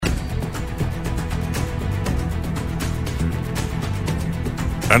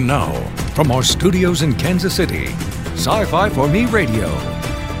And now, from our studios in Kansas City, Sci-Fi for Me Radio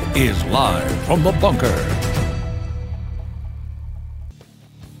is live from the bunker.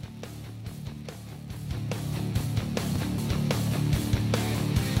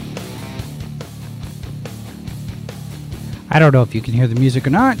 I don't know if you can hear the music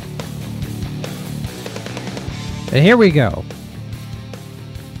or not, but here we go.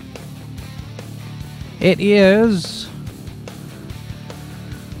 It is,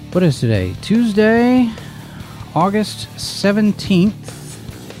 what is today? Tuesday, August 17th,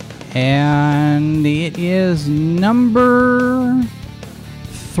 and it is number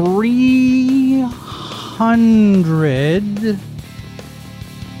 300.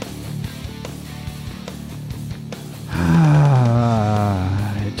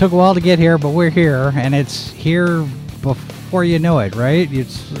 It took a while to get here, but we're here, and it's here before you know it, right?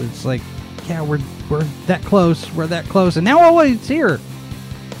 It's like, yeah, we're that close, and now it's here.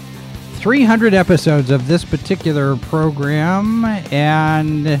 300 episodes of this particular program,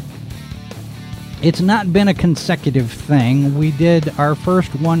 and it's not been a consecutive thing. We did our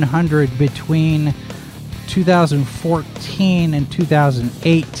first 100 between 2014 and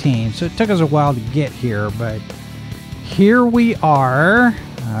 2018, so it took us a while to get here, but here we are.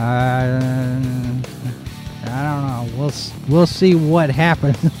 I don't know. We'll see what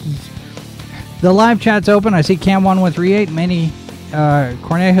happens. The live chat's open. I see Cam1138, Manny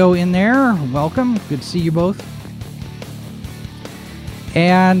Cornejo in there. Welcome. Good to see you both.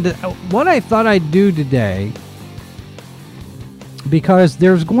 And what I thought I'd do today, because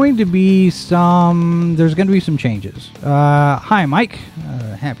there's going to be some changes. Hi, Mike.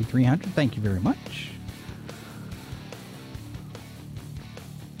 Happy 300. Thank you very much.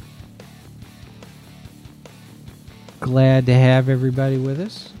 Glad to have everybody with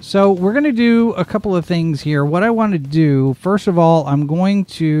us. So we're going to do a couple of things here. What I want to do, first of all, I'm going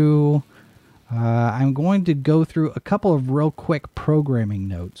to go through a couple of real quick programming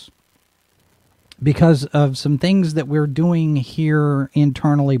notes because of some things that we're doing here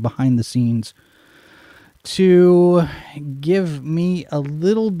internally behind the scenes to give me a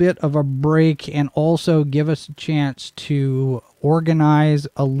little bit of a break and also give us a chance to organize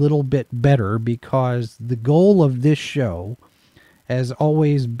a little bit better, because the goal of this show has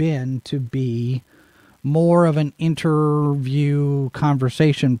always been to be more of an interview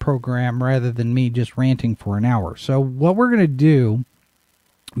conversation program rather than me just ranting for an hour. So what we're going to do,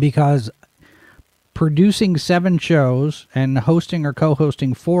 because producing 7 shows and hosting or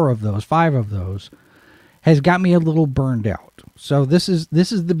co-hosting 5 of those, has got me a little burned out. So this is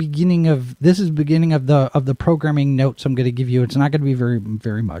the beginning of the programming notes I'm going to give you. It's not going to be very,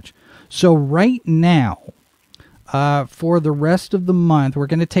 very much. So right now, for the rest of the month, we're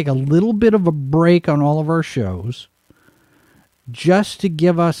going to take a little bit of a break on all of our shows, just to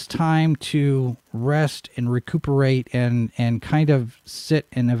give us time to rest and recuperate and kind of sit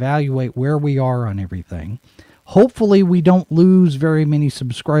and evaluate where we are on everything. Hopefully we don't lose very many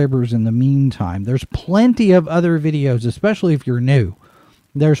subscribers in the meantime. There's plenty of other videos, especially if you're new.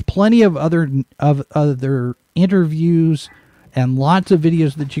 There's plenty of other interviews and lots of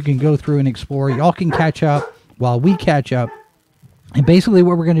videos that you can go through and explore. Y'all can catch up while we catch up. And basically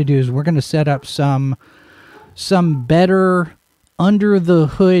what we're going to do is we're going to set up some better under the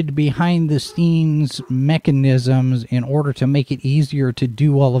hood, behind the scenes mechanisms in order to make it easier to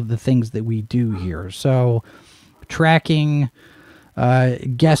do all of the things that we do here. So tracking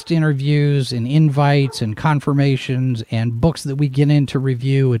guest interviews and invites and confirmations and books that we get into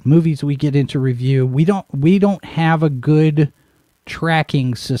review and movies we get into review. We don't have a good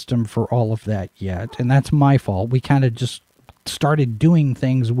tracking system for all of that yet, and that's my fault. We kind of just started doing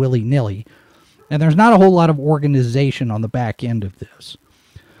things willy-nilly, and there's not a whole lot of organization on the back end of this.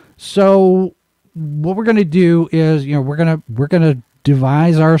 So what we're going to do is, we're going to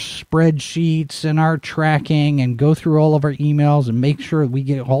devise our spreadsheets and our tracking and go through all of our emails and make sure we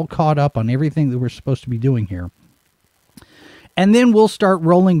get all caught up on everything that we're supposed to be doing here. And then we'll start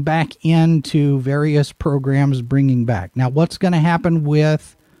rolling back into various programs, bringing back. Now, what's going to happen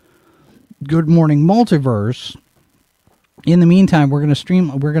with Good Morning Multiverse? In the meantime, we're going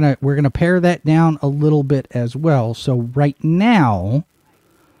to pare that down a little bit as well. So right now,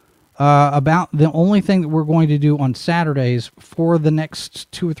 about the only thing that we're going to do on Saturdays for the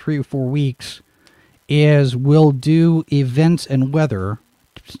next 2 or 3 or 4 weeks is we'll do events and weather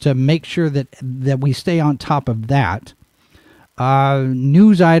to make sure that we stay on top of that.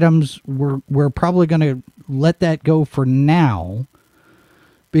 News items, we're probably going to let that go for now,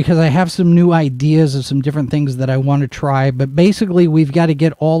 because I have some new ideas of some different things that I want to try. But basically, we've got to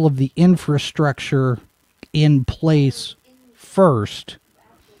get all of the infrastructure in place first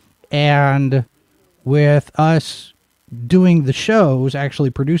And with us doing the shows, actually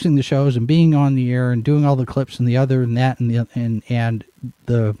producing the shows and being on the air and doing all the clips and the other and that and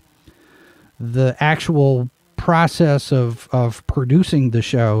the actual process of producing the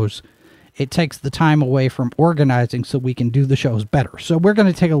shows, it takes the time away from organizing so we can do the shows better. So we're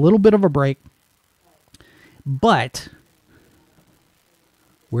going to take a little bit of a break, but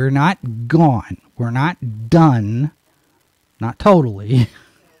we're not gone. We're not done. Not totally.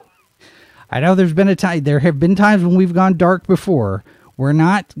 I know there have been times when we've gone dark before. We're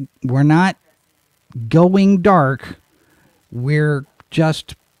not going dark. We're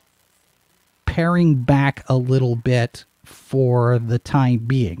just paring back a little bit for the time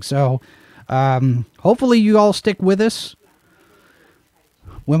being. So hopefully you all stick with us.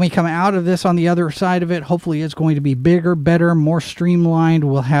 When we come out of this on the other side of it, hopefully it's going to be bigger, better, more streamlined.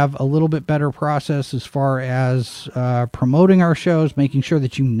 We'll have a little bit better process as far as promoting our shows, making sure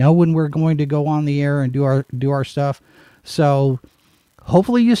that you know when we're going to go on the air and do our stuff. So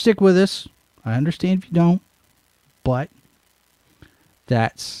hopefully you stick with us. I understand if you don't, but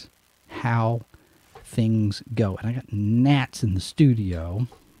that's how things go. And I got gnats in the studio.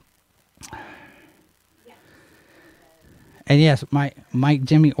 And yes, my Mike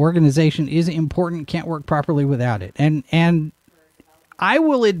Jimmy, organization is important. Can't work properly without it. And I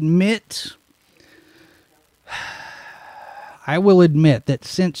will admit that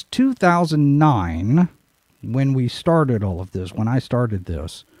since 2009, when we started all of this, when I started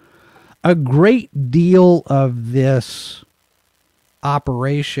this, a great deal of this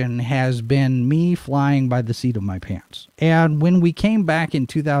operation has been me flying by the seat of my pants. And when we came back in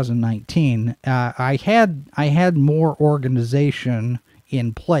 2019, I had more organization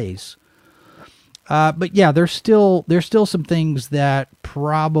in place. But yeah, there's still some things that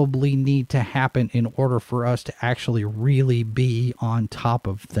probably need to happen in order for us to actually really be on top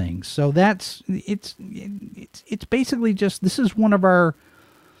of things. So it's basically just, this is one of our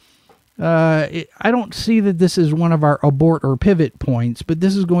I don't see that this is one of our abort or pivot points, but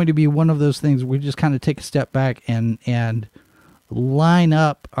this is going to be one of those things where we just kind of take a step back and line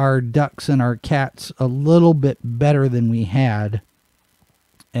up our ducks and our cats a little bit better than we had.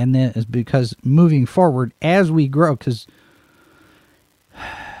 And then is because moving forward as we grow, because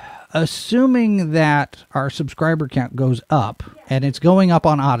assuming that our subscriber count goes up, and it's going up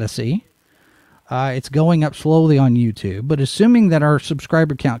on Odyssey, it's going up slowly on YouTube, but assuming that our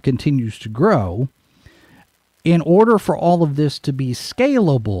subscriber count continues to grow, in order for all of this to be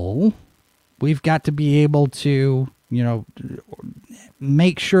scalable, we've got to be able to,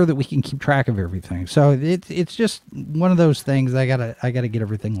 make sure that we can keep track of everything. So it's just one of those things. I gotta get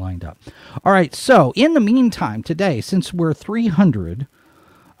everything lined up. All right. So in the meantime, today, since we're 300,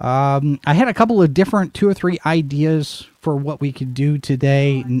 I had a couple of different 2 or 3 ideas for what we could do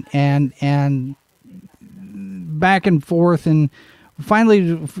today, and back and forth, and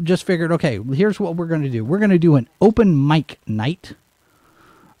finally just figured, okay, here's what we're going to do. We're going to do an open mic night.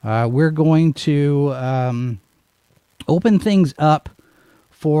 We're going to open things up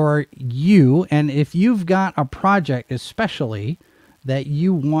for you, and if you've got a project especially that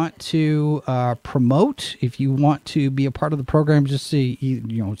you want to promote, if you want to be a part of the program, just say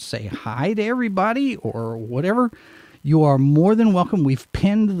hi to everybody or whatever, you are more than welcome. We've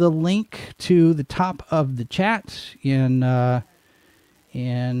pinned the link to the top of the chat in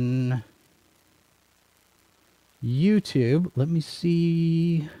YouTube. Let me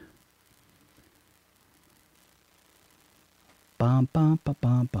see.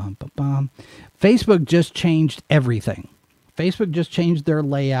 Facebook just changed everything. Facebook just changed their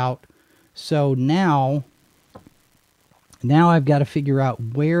layout. So now I've got to figure out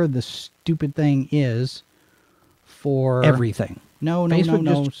where the stupid thing is for everything. No,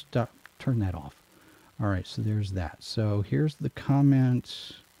 stop. Turn that off. All right, so there's that. So here's the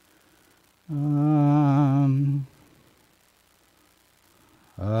comments. I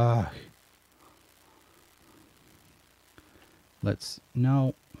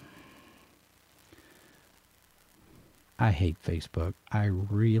hate Facebook. I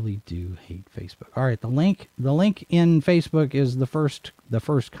really do hate Facebook. All right, the link in Facebook is the first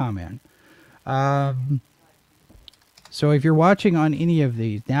comment. So if you're watching on any of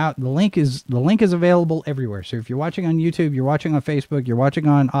these, now the link is available everywhere. So if you're watching on YouTube, you're watching on Facebook, you're watching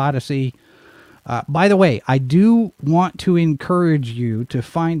on Odyssey. By the way, I do want to encourage you to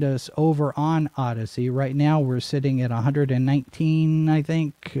find us over on Odyssey. Right now we're sitting at 119, I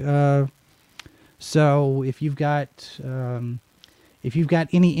think. So if you've got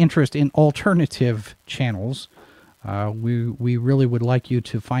any interest in alternative channels, We really would like you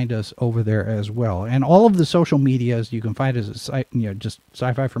to find us over there as well. And all of the social medias, you can find us at just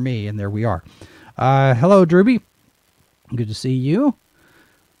Sci-Fi for Me, and there we are. Hello, Drewby. Good to see you.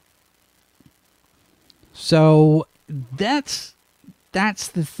 So that's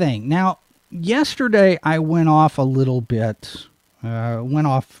the thing. Now, yesterday I went off a little bit. I went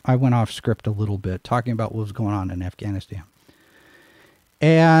off script a little bit, talking about what was going on in Afghanistan.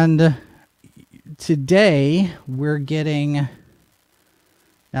 And today we're getting.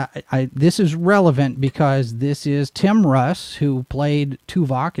 This is relevant because this is Tim Russ, who played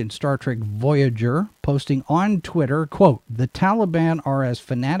Tuvok in Star Trek Voyager, posting on Twitter, quote, "The Taliban are as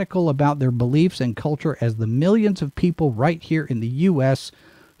fanatical about their beliefs and culture as the millions of people right here in the U.S.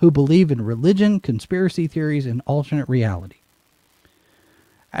 who believe in religion, conspiracy theories, and alternate reality."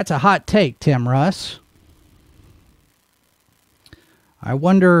 That's a hot take, Tim Russ. I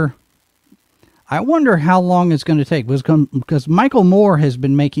wonder how long it's going to take, because Michael Moore has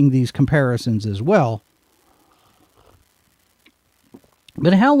been making these comparisons as well.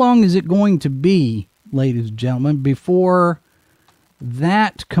 But how long is it going to be, ladies and gentlemen, before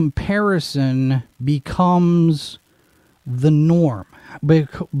that comparison becomes the norm?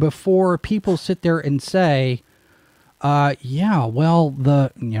 Before people sit there and say, yeah, well,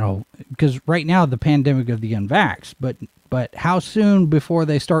 because right now the pandemic of the unvaxxed, but how soon before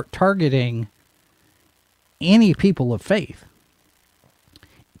they start targeting any people of faith?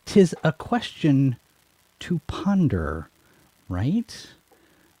 'Tis a question to ponder, right?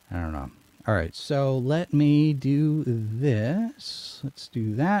 I don't know. All right, so let me do this. Let's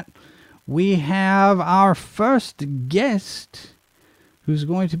do that. We have our first guest who's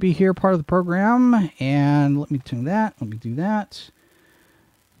going to be here, part of the program. And let me do that.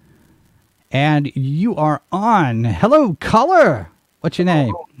 And you are on. Hello, caller. What's your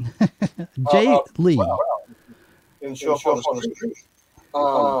name? Jay Lee. In show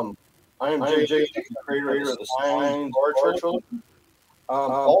I am Jay, the creator of the Signs Horror Trilogy.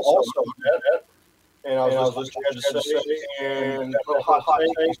 Also, and I was listening to say, and hot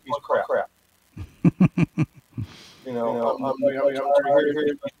piece of crap. I'm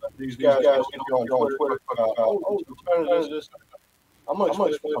here. These guys get on Twitter. I'm going to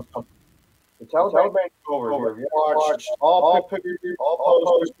explain something. The Taliban over here. You watch all pictures, all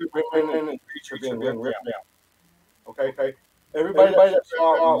posts, women and creatures being ripped out. Okay. Everybody that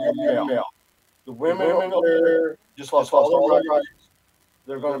saw out. The women there just lost all their rights.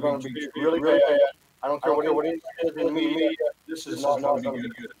 They're going to be really bad. I don't care what it is in the media. This is not going to be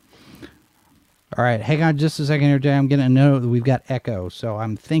good. All right, hang on just a second here, Jay. I'm getting a note that we've got echo, so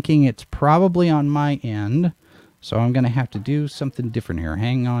I'm thinking it's probably on my end. So I'm going to have to do something different here.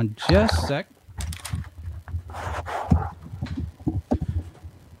 Hang on just a sec.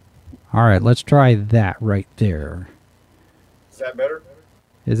 All right, let's try that right there. Is that better?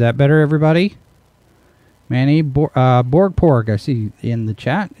 Is that better, everybody? Manny, Borg Porg, I see in the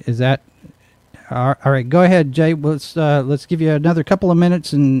chat. Is that... All right, go ahead, Jay. Let's give you another couple of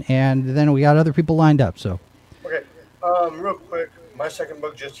minutes, and then we got other people lined up. So, okay, real quick, my second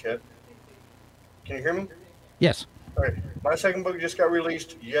book just hit. Can you hear me? Yes. All right, my second book just got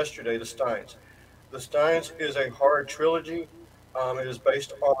released yesterday. The Steins. The Steins is a horror trilogy. It is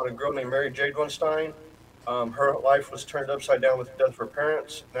based on a girl named Mary Jade Von Stein. Her life was turned upside down with the death of her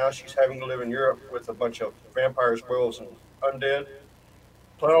parents. Now she's having to live in Europe with a bunch of vampires, werewolves, and undead.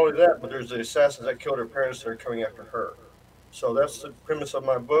 Not only that, but there's the assassins that killed her parents that are coming after her. So that's the premise of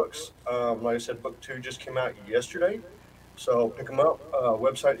my books. Like I said, book 2 just came out yesterday. So pick them up.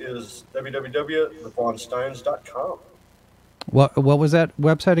 Website is www.thevonsteins.com. What was that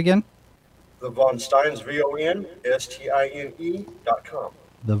website again? The Von Steins, VONSTINE.com.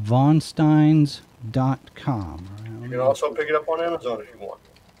 TheVonsteins.com. You can also pick it up on Amazon if you want.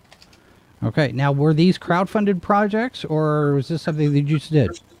 Okay. Now, were these crowdfunded projects, or was this something that you just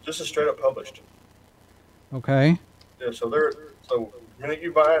did? This is straight up published. Okay. Yeah. So the minute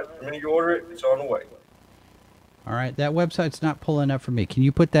you buy it, the minute you order it, it's on the way. All right. That website's not pulling up for me. Can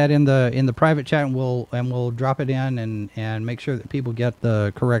you put that in the private chat, and we'll drop it in and make sure that people get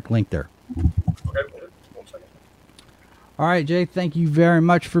the correct link there. Okay. 1 second. All right, Jay, thank you very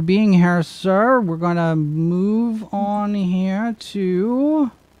much for being here, sir. We're going to move on here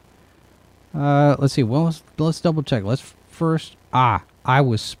to... let's see. Well, let's double check. Let's first... I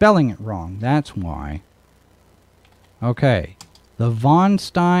was spelling it wrong. That's why. Okay.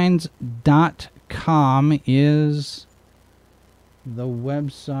 TheVonsteins.com is the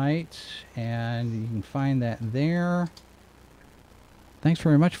website, and you can find that there. Thanks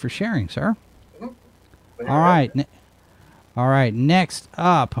very much for sharing, sir. Mm-hmm. All right. All right. Next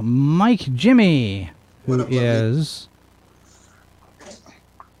up, Mike Jimmy. who What up, is...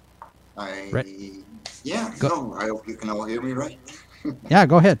 Yeah, no, I hope you can all hear me right. Yeah,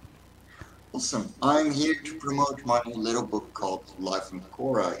 go ahead. Awesome. I'm here to promote my little book called Life on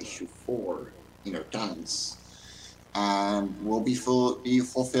Korra, issue 4, Inner Talents. And will be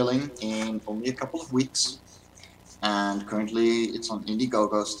fulfilling in only a couple of weeks. And currently it's on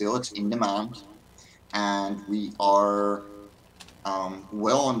Indiegogo still, it's in demand. And we are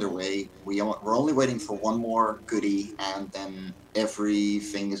well underway. We're only waiting for one more goodie, and then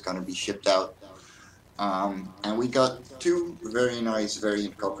everything is going to be shipped out. And we got two very nice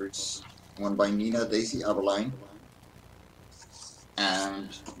variant covers, one by Nina Daisy Abeline and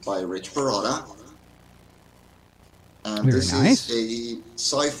by Rich Parada. And Very this nice. is a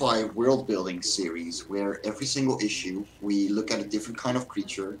sci-fi world-building series where every single issue we look at a different kind of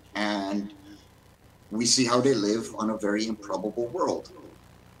creature and we see how they live on a very improbable world.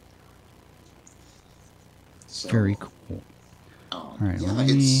 So, Very cool. All right, yeah, let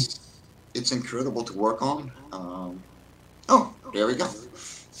me... it's incredible to work on. Oh, there we go.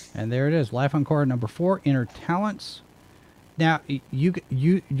 And there it is, Life on Korra number 4, Inner Talents. Now,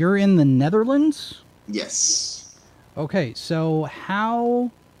 you're in the Netherlands? Yes. Okay, so how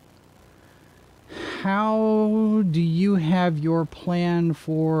do you have your plan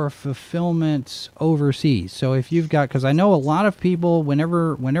for fulfillment overseas? So if you've got, because I know a lot of people,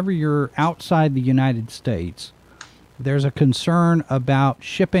 whenever you're outside the United States, there's a concern about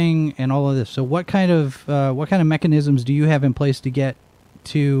shipping and all of this. So what kind of mechanisms do you have in place to get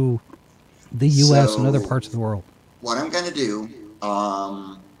to the U.S. and other parts of the world? What I'm going to do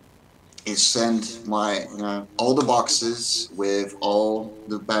is send my all the boxes with all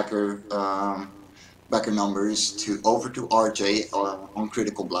the backer numbers over to RJ on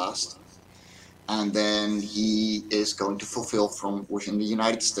Critical Blast, and then he is going to fulfill from within the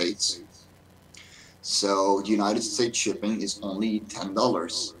United States. So United States shipping is only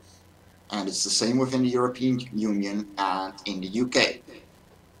 $10, and it's the same within the European Union and in the UK.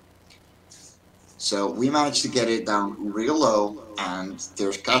 So we managed to get it down real low, and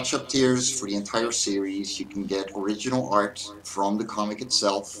there's catch-up tiers for the entire series. You can get original art from the comic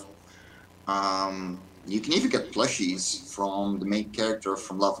itself. You can even get plushies from the main character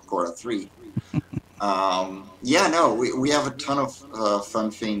from Life on Korra 3. Yeah, no, we have a ton of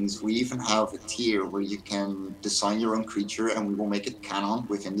fun things. We even have a tier where you can design your own creature, and we will make it canon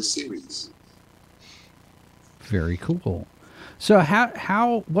within the series. Very cool. So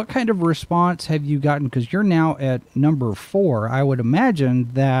what kind of response have you gotten? Because you're now at number 4. I would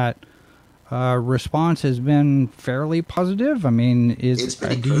imagine that response has been fairly positive. I mean, do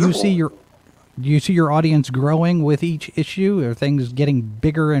you see your audience growing with each issue? Are things getting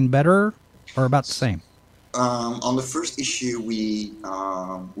bigger and better, or about the same? On the first issue, the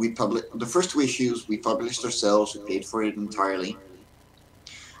first 2 issues we published ourselves. We paid for it entirely.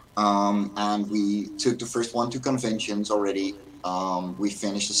 And we took the first one to conventions already. We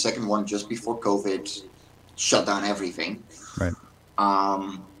finished the second one just before COVID shut down everything. Right.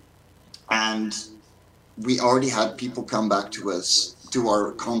 And we already had people come back to us, to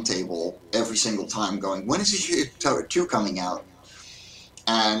our con table every single time going, when is issue 2 coming out?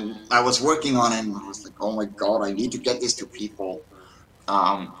 And I was working on it, and I was like, oh my God, I need to get this to people.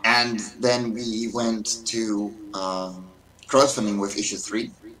 And then we went to crowdfunding with issue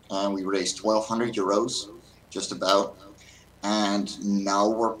 3. And we raised 1,200 euros, just about. And now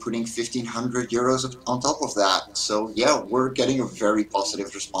we're putting 1,500 euros on top of that. So yeah, we're getting a very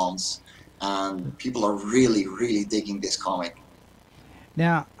positive response. And people are really, really digging this comic.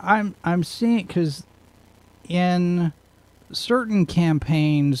 Now, I'm seeing, because in certain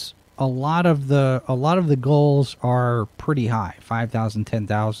campaigns, a lot of the goals are pretty high, 5,000,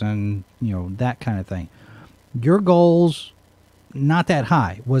 10,000, that kind of thing. Your goals, not that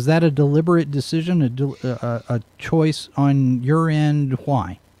high. Was that a deliberate decision, a choice on your end?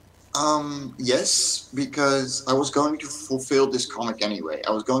 Why? Yes, because I was going to fulfill this comic anyway.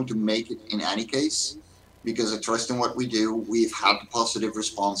 I was going to make it in any case, because I trust in what we do. We've had positive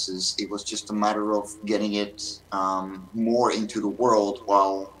responses. It was just a matter of getting it more into the world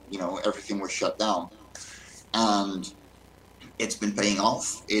while everything was shut down, and it's been paying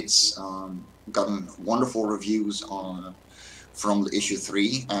off. It's gotten wonderful reviews from issue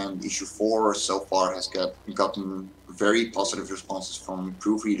 3, and issue 4 so far has gotten very positive responses from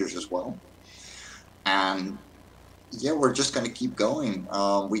proofreaders as well. And yeah, we're just going to keep going.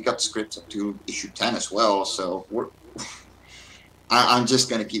 We got scripts up to issue 10 as well, so I'm just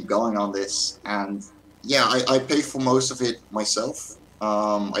going to keep going on this. And yeah, I pay for most of it myself.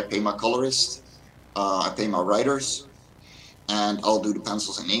 I pay my colorist, I pay my writers, and I'll do the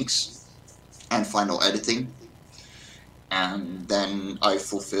pencils and inks. and final editing. And then I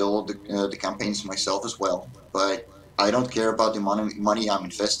fulfill the campaigns myself as well. But I don't care about the money I'm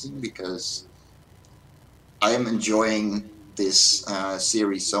investing, because I am enjoying this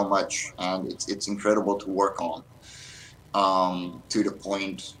series so much, and it's incredible to work on, to the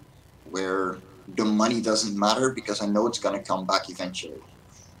point where the money doesn't matter, because I know it's going to come back eventually.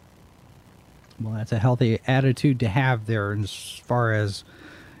 Well, that's a healthy attitude to have there, as far as,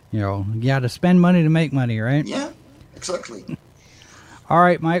 you know, you got to spend money to make money, right? Yeah, exactly. All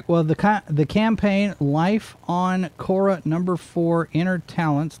right, Mike. Well, the campaign, Life on Korra #4 Inner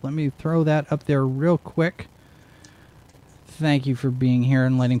Talents. Let me throw that up there real quick. Thank you for being here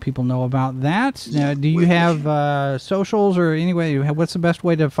and letting people know about that. Now, do you have socials or anyway? What's the best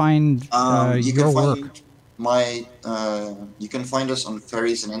way to find your work? You can find us on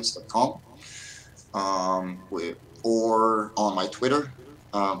fairysands.com, or on my Twitter,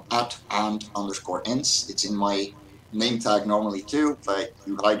 @and_ends. It's in my name tag normally too, but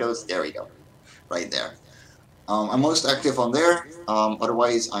you hide those. There we go, right there. I'm most active on there.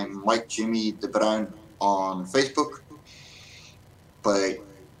 Otherwise, I'm Mike Jimmy De Bruin on Facebook. But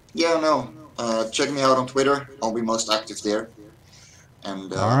yeah, no, check me out on Twitter. I'll be most active there.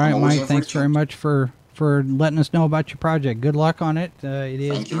 And all right, Mike. Thanks very much for letting us know about your project. Good luck on it. It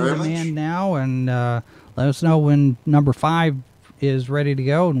is in demand now, and let us know when #5 is ready to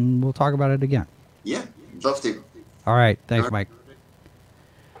go, and we'll talk about it again. Yeah, love to. All right, thanks, Mike.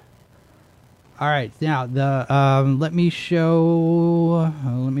 All right, now let me show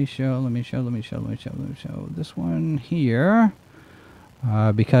this one here,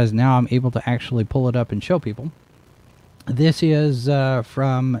 because now I'm able to actually pull it up and show people. This is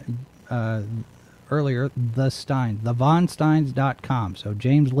from earlier, thevonsteins.com. So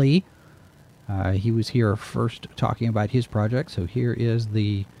James Lee, he was here first talking about his project. So here is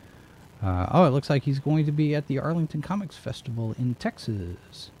the. It looks like he's going to be at the Arlington Comics Festival in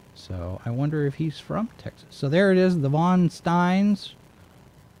Texas. So I wonder if he's from Texas. So there it is, the Von Steins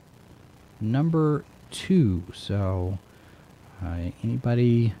 #2. So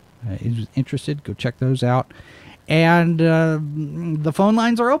anybody is interested, go check those out. And the phone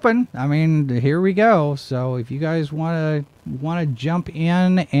lines are open. I mean, here we go. So if you guys want to jump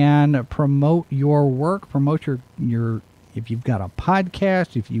in and promote your work, promote your if you've got a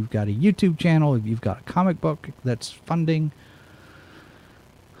podcast, if you've got a YouTube channel, if you've got a comic book that's funding,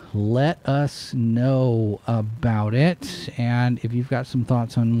 let us know about it. And if you've got some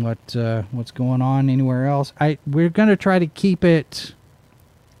thoughts on what's going on anywhere else, we're going to try to keep it.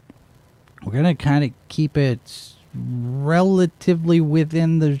 We're going to kind of keep it relatively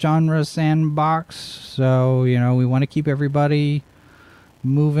within the genre sandbox. So, you know, we want to keep everybody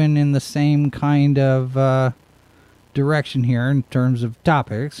moving in the same kind of direction here in terms of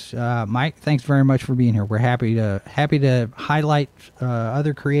topics. Mike, thanks very much for being here. We're happy to highlight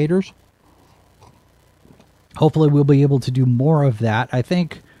other creators. Hopefully we'll be able to do more of that. I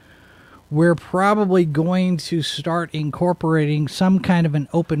think we're probably going to start incorporating some kind of an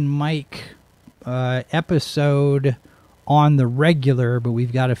open mic episode on the regular, but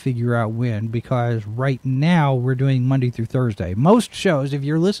we've got to figure out when, because right now we're doing Monday through Thursday. Most shows, if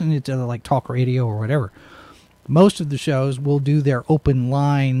you're listening to like talk radio or whatever, most of the shows will do their open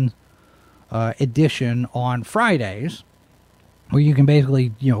line edition on Fridays, where you can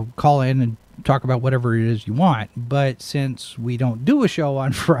basically, you know, call in and talk about whatever it is you want. But since we don't do a show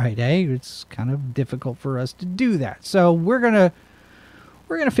on Friday, it's kind of difficult for us to do that. So we're gonna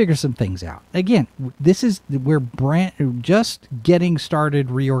figure some things out. Again, we're just getting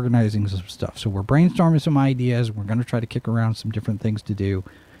started reorganizing some stuff. So we're brainstorming some ideas. We're gonna try to kick around some different things to do.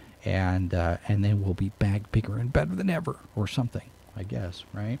 And then we'll be back bigger and better than ever, or something, I guess,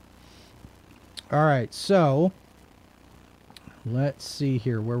 right? All right, so let's see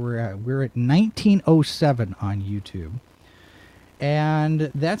here where we're at. We're at 1907 on YouTube, and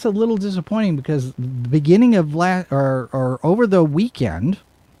that's a little disappointing because the beginning of or over the weekend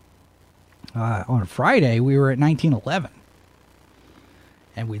on Friday we were at 1911,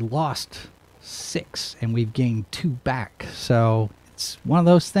 and we lost 6, and we've gained 2 back. So it's one of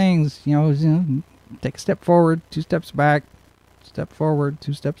those things, you know, take a step forward, 2 steps back, step forward,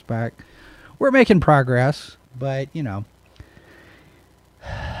 2 steps back. We're making progress, but, you know,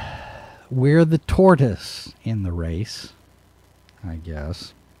 we're the tortoise in the race, I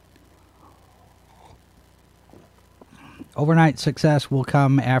guess. Overnight success will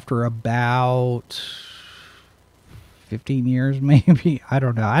come after about 15 years, maybe. I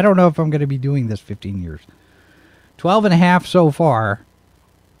don't know. I don't know if I'm going to be doing this 15 years. 12 and a half so far.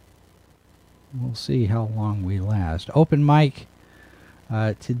 We'll see how long we last. Open mic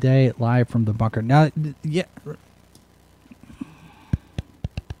today live from the bunker. Now, yeah.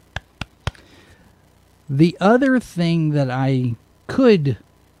 The other thing that I could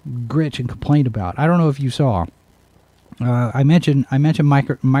gritch and complain about, I don't know if you saw. I mentioned not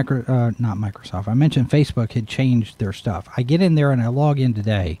Microsoft. I mentioned Facebook had changed their stuff. I get in there and I log in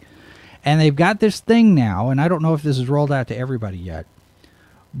today, and they've got this thing now, and I don't know if this is rolled out to everybody yet,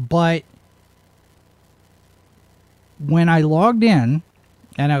 but when I logged in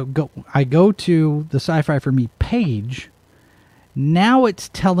and I go to the Sci-Fi for Me page, now it's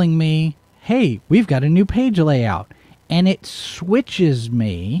telling me, hey, we've got a new page layout, and it switches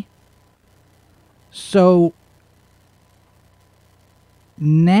me. So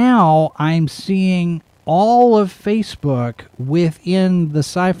now I'm seeing all of Facebook within the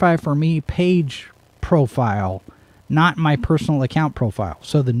Sci-Fi for Me page profile, not my personal account profile.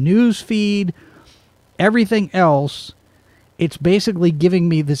 So the news feed, everything else, it's basically giving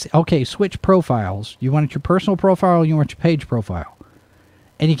me this, okay, switch profiles. You want your personal profile, you want your page profile.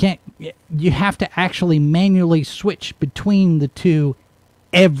 And you have to actually manually switch between the two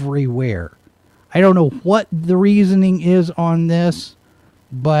everywhere. I don't know what the reasoning is on this,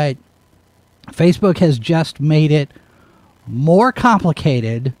 but Facebook has just made it more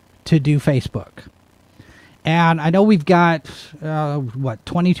complicated to do Facebook. And I know we've got,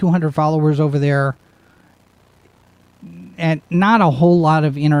 2,200 followers over there, and not a whole lot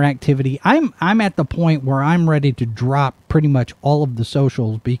of interactivity. I'm at the point where I'm ready to drop pretty much all of the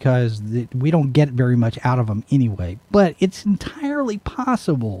socials because we don't get very much out of them anyway. But it's entirely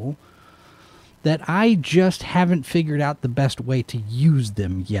possible that I just haven't figured out the best way to use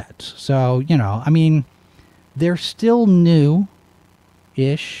them yet. So, they're still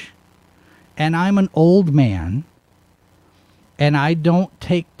new-ish, and I'm an old man, and I don't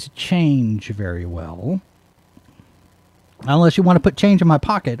take to change very well. Unless you want to put change in my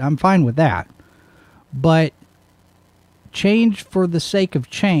pocket, I'm fine with that. But change for the sake of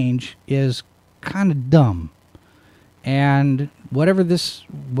change is kind of dumb. And whatever this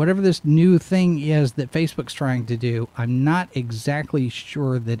new thing is that Facebook's trying to do, I'm not exactly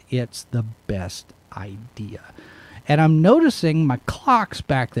sure that it's the best idea. And I'm noticing my clocks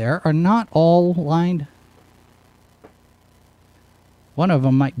back there are not all lined. One of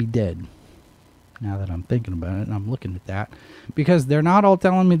them might be dead. Now that I'm thinking about it and I'm looking at that, because they're not all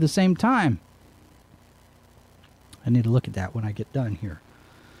telling me the same time. I need to look at that when I get done here.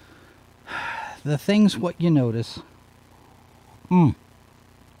 The things what you notice.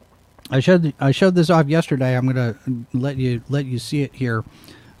 I showed this off yesterday. I'm gonna let you see it here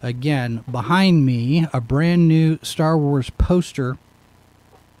again. Behind me, a brand new Star Wars poster.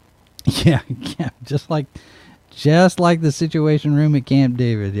 Yeah, just like the Situation Room at Camp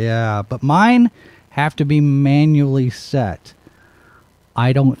David. Yeah, but mine have to be manually set.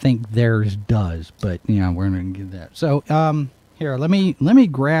 I don't think theirs does, but we're gonna get that. So here, let me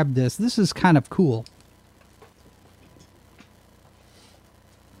grab this. This is kind of cool.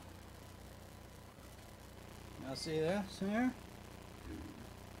 Now see this here?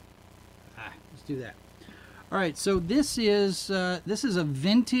 Let's do that. All right, so this is a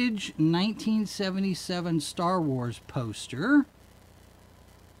vintage 1977 Star Wars poster.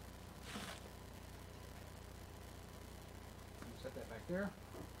 Set that back there.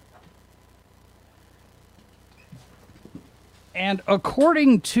 And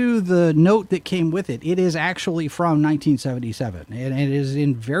according to the note that came with it, it is actually from 1977, and it is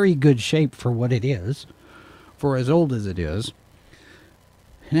in very good shape for what it is, for as old as it is.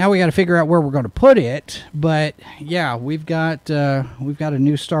 Now we got to figure out where we're going to put it, but yeah, we've got a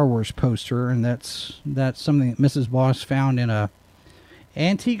new Star Wars poster, and that's something that Mrs. Boss found in a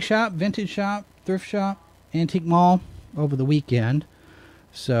antique shop, vintage shop, thrift shop, antique mall over the weekend.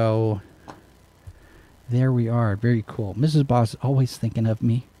 So there we are. Very cool. Mrs. Boss is always thinking of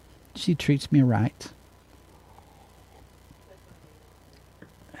me. She treats me right.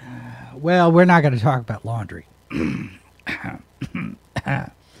 Well, we're not going to talk about laundry.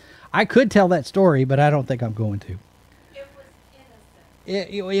 I could tell that story, but I don't think I'm going to.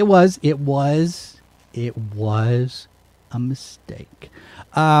 It was innocent. It was a mistake.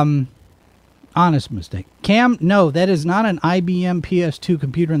 Honest mistake. Cam, no, that is not an IBM PS2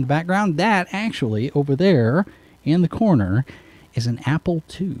 computer in the background. That actually, over there in the corner, is an Apple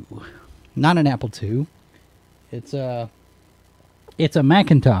II. Not an Apple II. It's a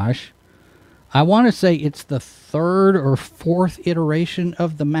Macintosh. I want to say it's the third or fourth iteration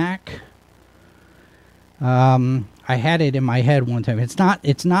of the Mac. I had it in my head one time. It's not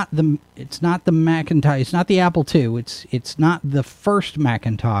the Macintosh. It's not the Apple II. It's not the first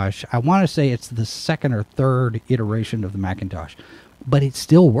Macintosh. I want to say it's the second or third iteration of the Macintosh. but it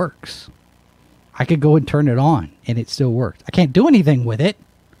still works. I could go and turn it on, and it still works. I can't do anything with it,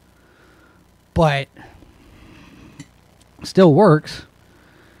 but still works.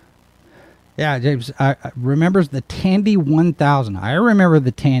 Yeah, James I remembers the Tandy 1000. I remember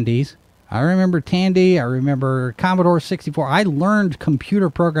the Tandys. I remember Tandy. I remember Commodore 64. I learned computer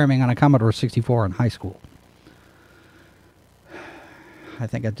programming on a Commodore 64 in high school. I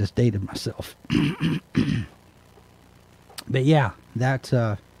think I just dated myself. But yeah, that's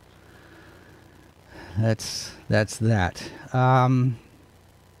that.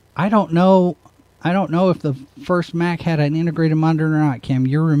 I don't know if the first Mac had an integrated monitor or not, Kim.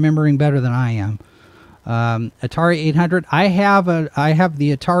 You're remembering better than I am. Atari 800. I have the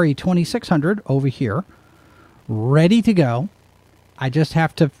Atari 2600 over here, ready to go. I just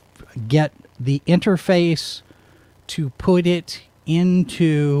have to get the interface to put it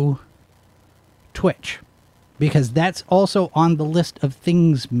into Twitch, because that's also on the list of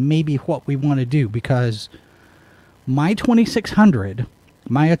things, maybe what we want to do, because my 2600,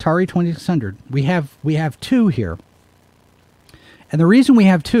 my Atari 2600, we have two here. And the reason we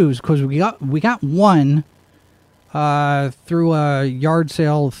have two is because we got one through a yard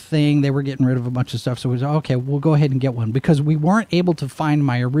sale thing. They were getting rid of a bunch of stuff, so we was okay, we'll go ahead and get one, because we weren't able to find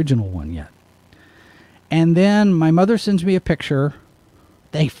my original one yet. And then my mother sends me a picture.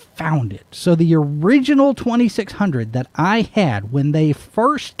 They found it. So the original 2600 that I had when they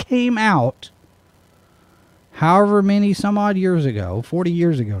first came out, however many some odd years ago, 40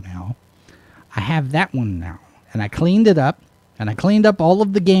 years ago now, I have that one now. And I cleaned it up, and I cleaned up all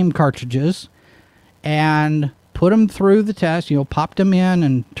of the game cartridges and put them through the test, popped them in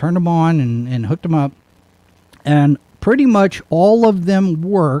and turned them on and hooked them up. And pretty much all of them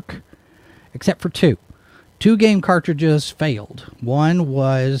work except for two. Two game cartridges failed. One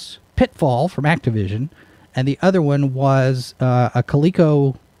was Pitfall from Activision, and the other one was a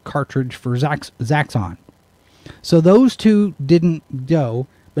Coleco cartridge for Zaxxon. So those two didn't go,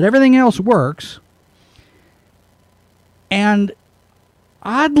 but everything else works. And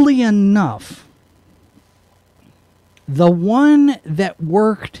oddly enough, the one that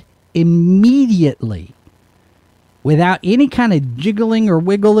worked immediately, without any kind of jiggling or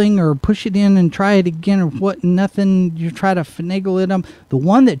wiggling or push it in and try it again or what, nothing, you try to finagle it them, the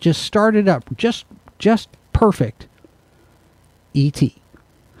one that just started up just perfect, E.T.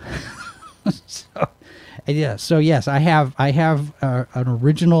 So yes, I have an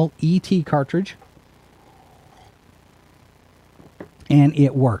original E.T. cartridge, and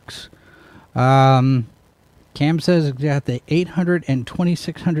it works. Cam says it's got the 800 and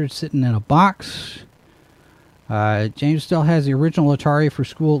 2600 sitting in a box. James still has the original Atari for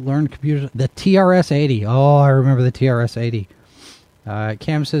school, learned computers. The TRS-80. Oh, I remember the TRS-80.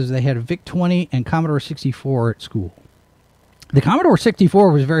 Cam says they had a VIC-20 and Commodore 64 at school. The Commodore 64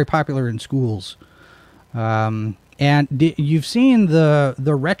 was very popular in schools. And you've seen the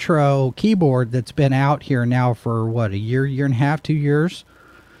retro keyboard that's been out here now for, what, a year and a half, 2 years?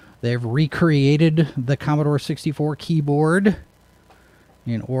 They've recreated the Commodore 64 keyboard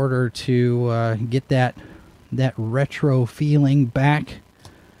in order to get that retro feeling back.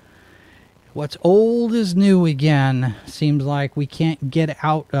 What's old is new again. Seems like we can't get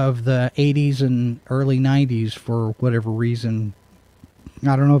out of the 80s and early 90s for whatever reason.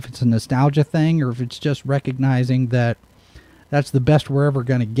 I don't know if it's a nostalgia thing or if it's just recognizing that that's the best we're ever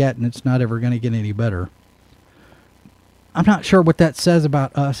going to get and it's not ever going to get any better. I'm not sure what that says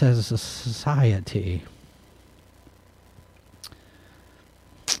about us as a society.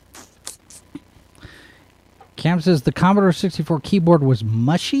 Cam says the Commodore 64 keyboard was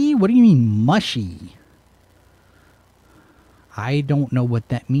mushy? What do you mean mushy? I don't know what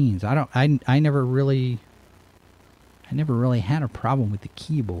that means. I never really had a problem with the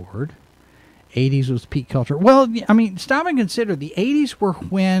keyboard. 80s was peak culture. Well, I mean, stop and consider. The 80s were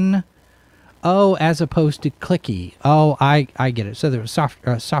when, as opposed to clicky. Oh, I get it. So there was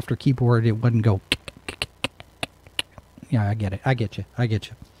softer keyboard. It wouldn't go. Yeah, I get it. I get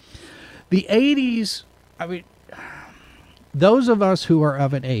you. The 80s, I mean, those of us who are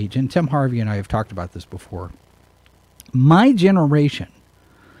of an age, and Tim Harvey and I have talked about this before, my generation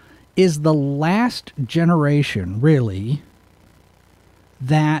is the last generation, really,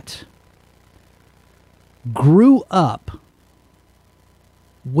 that grew up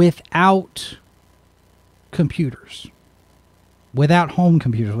without computers, without home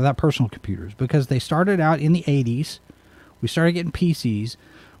computers, without personal computers, because they started out in the 80s. We started getting PCs.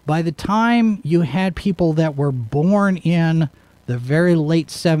 By the time you had people that were born in the very late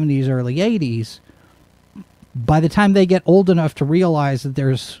 70s, early 80s, by the time they get old enough to realize that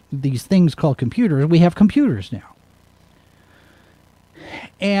there's these things called computers, we have computers now.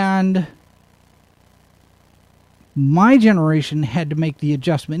 And my generation had to make the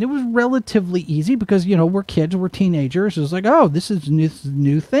adjustment. It was relatively easy because, you know, we're kids, we're teenagers. It was like, oh, this is a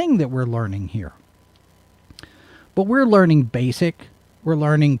new thing that we're learning here. But we're learning BASIC. We're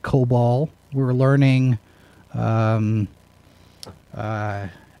learning COBOL. We're learning hexadecimal.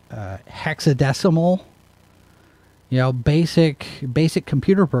 You know, basic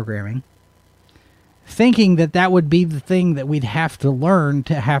computer programming. Thinking that would be the thing that we'd have to learn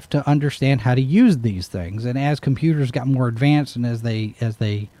to have to understand how to use these things. And as computers got more advanced and as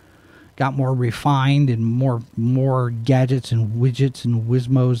they got more refined and more gadgets and widgets and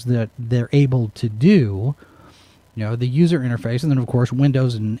Wizmos that they're able to do, you know, the user interface, and then of course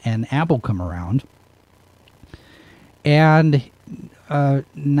Windows and Apple come around. And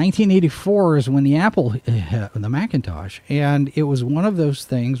 1984 is when the Macintosh, and it was one of those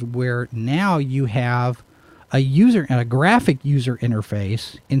things where now you have a graphic user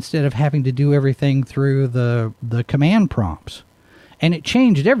interface instead of having to do everything through the command prompts, and it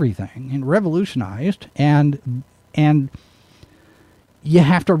changed everything and revolutionized, and you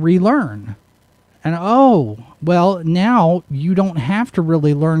have to relearn. And now you don't have to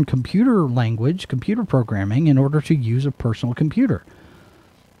really learn computer language, computer programming in order to use a personal computer.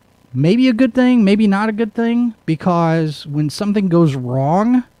 Maybe a good thing, maybe not a good thing, because when something goes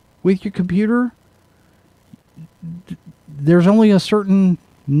wrong with your computer, there's only a certain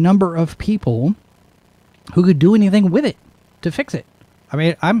number of people who could do anything with it to fix it. I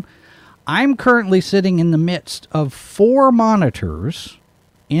mean, I'm currently sitting in the midst of 4 monitors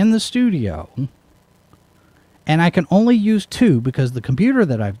in the studio, and I can only use 2 because the computer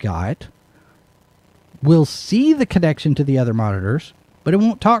that I've got will see the connection to the other monitors, but it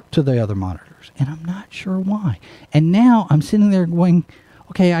won't talk to the other monitors, and I'm not sure why. And now I'm sitting there going,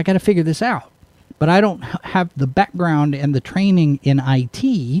 okay, I got to figure this out. But I don't have the background and the training in IT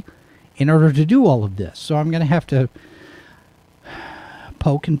in order to do all of this. So I'm going to have to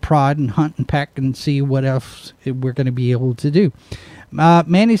poke and prod and hunt and peck and see what else we're going to be able to do.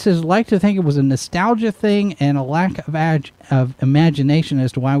 Manny says, I'd like to think it was a nostalgia thing and a lack of imagination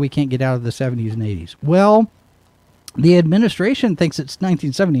as to why we can't get out of the 70s and 80s. Well, the administration thinks it's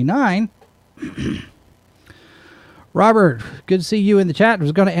 1979. Robert, good to see you in the chat. I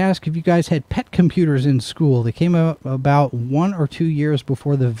was going to ask if you guys had PET computers in school. They came out about 1 or 2 years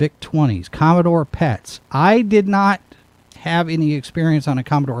before the VIC-20s. Commodore PETs. I did not have any experience on a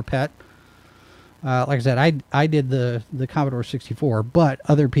Commodore PET. Like I said, I did the Commodore 64, but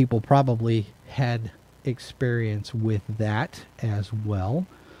other people probably had experience with that as well.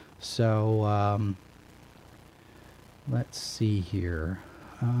 So, let's see here.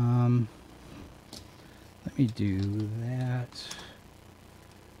 Let me do that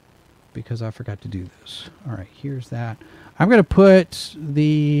because I forgot to do this. All right, here's that. I'm going to put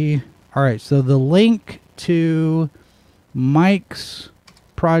all right, so the link to Mike's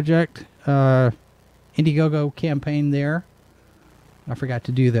project, Indiegogo campaign there. I forgot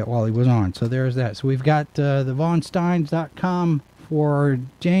to do that while he was on. So there's that. So we've got the VonSteins.com for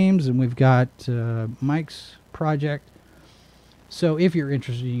James, and we've got Mike's project. So if you're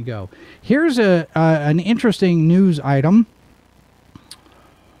interested, you go. Here's an interesting news item.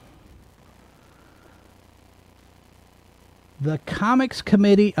 The Comics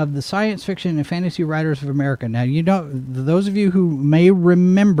Committee of the Science Fiction and Fantasy Writers of America. Now, you know, those of you who may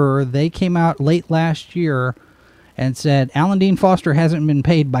remember, they came out late last year and said Alan Dean Foster hasn't been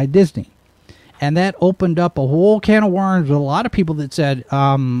paid by Disney. And that opened up a whole can of worms with a lot of people that said,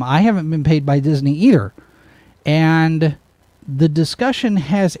 I haven't been paid by Disney either. And the discussion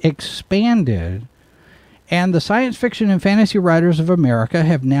has expanded, and the Science Fiction and Fantasy Writers of America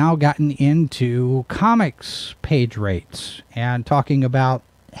have now gotten into comics page rates and talking about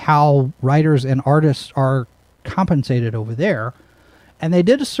how writers and artists are compensated over there. And they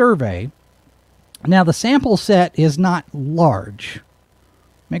did a survey. Now, the sample set is not large.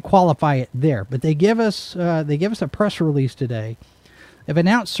 Let me qualify it there. But they give us a press release today. They've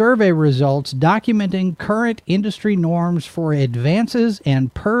announced survey results documenting current industry norms for advances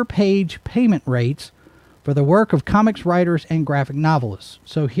and per-page payment rates for the work of comics writers and graphic novelists.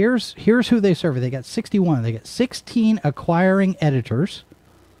 So here's who they surveyed. They got 61. They got 16 acquiring editors,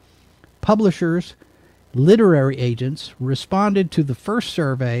 publishers, literary agents responded to the first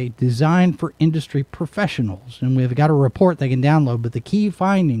survey designed for industry professionals. And we've got a report they can download, but the key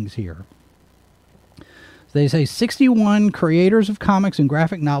findings here. They say 61 creators of comics and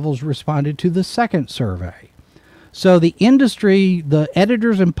graphic novels responded to the second survey. So the industry, the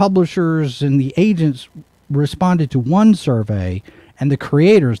editors and publishers and the agents responded to one survey, and the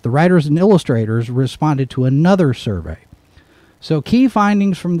creators, the writers and illustrators, responded to another survey. So, key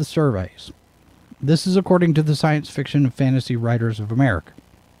findings from the surveys. This is according to the Science Fiction and Fantasy Writers of America.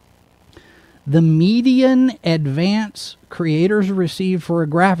 The median advance creators received for a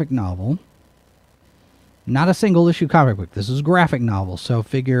graphic novel, not a single issue comic book, this is a graphic novel, so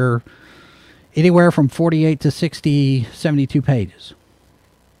figure anywhere from 48 to 60, 72 pages.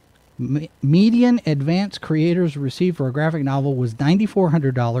 Median advance creators received for a graphic novel was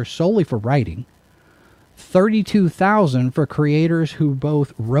 $9,400 solely for writing, $32,000 for creators who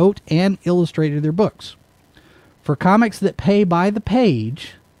both wrote and illustrated their books. For comics that pay by the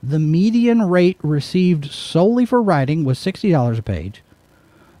page, the median rate received solely for writing was $60 a page.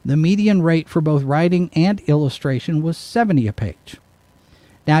 The median rate for both writing and illustration was $70 a page.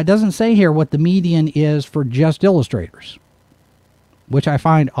 Now, it doesn't say here what the median is for just illustrators, which I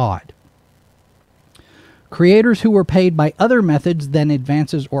find odd. Creators who were paid by other methods than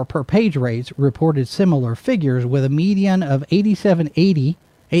advances or per page rates reported similar figures, with a median of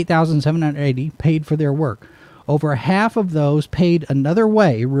 $8,780 paid for their work. Over half of those paid another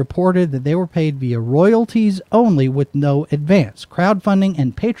way reported that they were paid via royalties only with no advance. Crowdfunding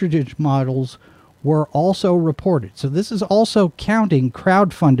and patronage models were also reported. So this is also counting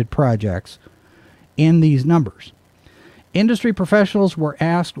crowdfunded projects in these numbers. Industry professionals were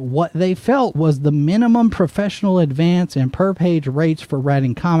asked what they felt was the minimum professional advance and per page rates for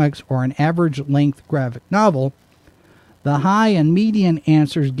writing comics or an average length graphic novel. The high and median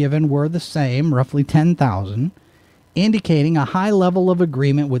answers given were the same, roughly $10,000, indicating a high level of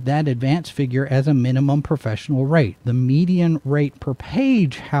agreement with that advance figure as a minimum professional rate. The median rate per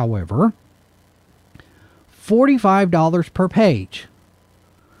page, however, $45 per page,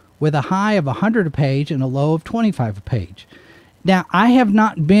 with a high of $100 a page and a low of $25 a page. Now, I have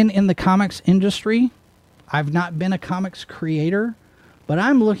not been in the comics industry. I've not been a comics creator. But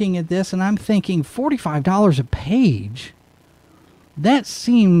I'm looking at this and I'm thinking $45 a page, that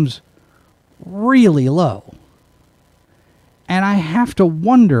seems really low. And I have to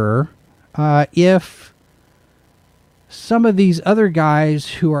wonder if some of these other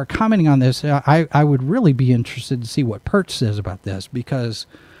guys who are commenting on this, I would really be interested to see what Perch says about this, because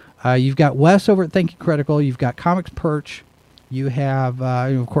you've got Wes over at Thinking Critical, you've got Comics Perch, you have,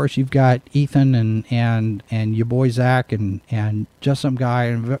 of course, you've got Ethan and your boy Zach and Just Some Guy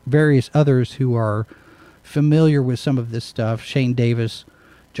and various others who are familiar with some of this stuff. Shane Davis,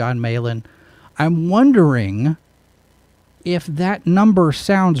 John Malin. I'm wondering if that number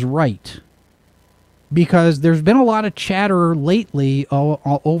sounds right, because there's been a lot of chatter lately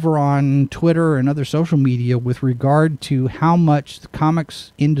over on Twitter and other social media with regard to how much the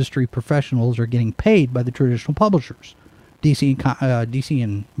comics industry professionals are getting paid by the traditional publishers. DC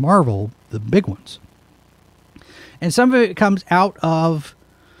and Marvel, the big ones. And some of it comes out of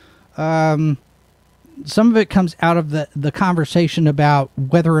the conversation about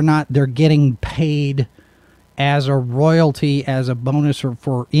whether or not they're getting paid as a royalty, as a bonus, or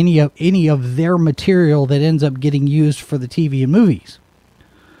for any of their material that ends up getting used for the TV and movies.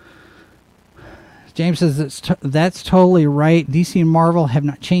 James says that's totally right. DC and Marvel have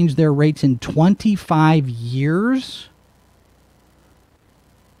not changed their rates in 25 years.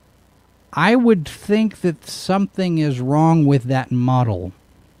 I would think that something is wrong with that model.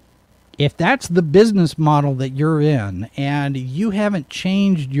 If that's the business model that you're in, and you haven't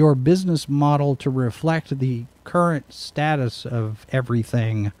changed your business model to reflect the current status of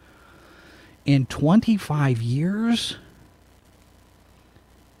everything in 25 years,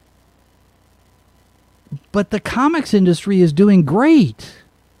 but the comics industry is doing great,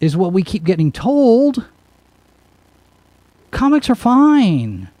 is what we keep getting told. Comics are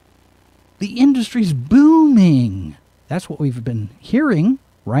fine. The industry's booming. That's what we've been hearing,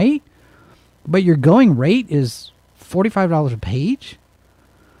 right? But your going rate is $45 a page?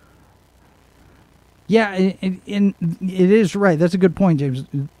 Yeah, it is right. That's a good point, James.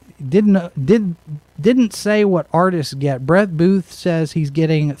 Didn't say what artists get. Brett Booth says he's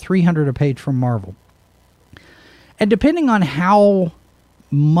getting $300 a page from Marvel. And depending on how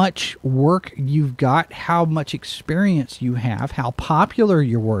much work you've got, how much experience you have, how popular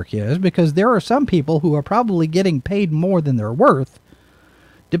your work is, because there are some people who are probably getting paid more than they're worth,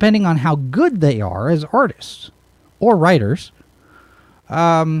 depending on how good they are as artists or writers.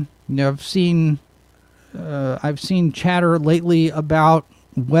 I've seen chatter lately about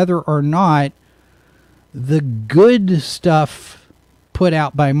whether or not the good stuff put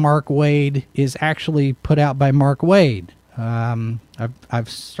out by Mark Waid is actually put out by Mark Waid. I've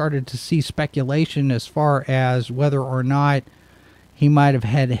started to see speculation as far as whether or not he might have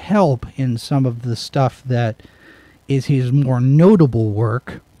had help in some of the stuff that is his more notable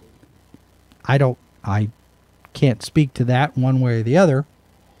work. I can't speak to that one way or the other.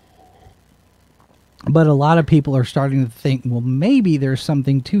 But a lot of people are starting to think, well, maybe there's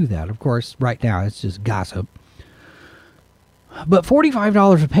something to that. Of course, right now it's just gossip. But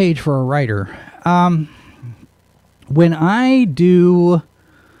 $45 a page for a writer. When I do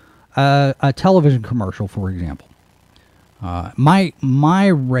a television commercial, for example, my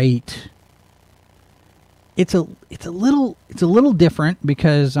rate, it's a little different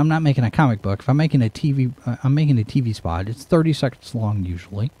because I'm not making a comic book. If I'm making a TV spot, it's 30 seconds long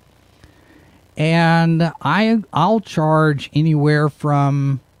usually. And I'll charge anywhere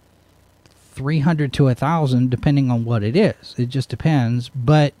from $300 to $1,000 depending on what it is. It just depends.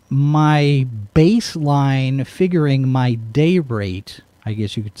 But my baseline, figuring my day rate, I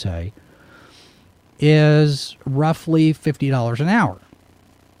guess you could say, is roughly $50 an hour.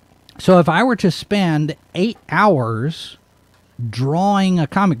 So if I were to spend 8 hours drawing a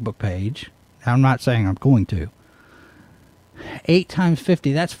comic book page, I'm not saying I'm going to, 8 times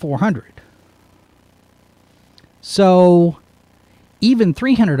 50, that's 400. So even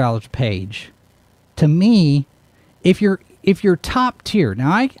 $300 a page, to me, if you're top tier,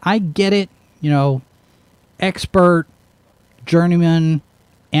 now I get it, expert, journeyman,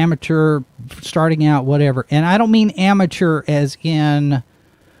 amateur, starting out, whatever. And I don't mean amateur as in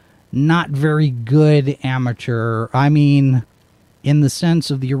not very good amateur. I mean in the sense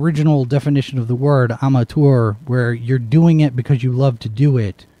of the original definition of the word amateur, where you're doing it because you love to do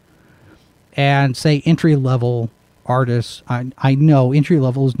it. And say entry-level artists, I know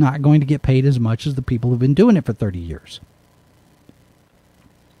entry-level is not going to get paid as much as the people who've been doing it for 30 years.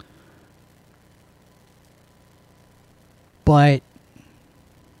 But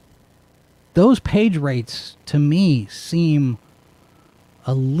those page rates, to me, seem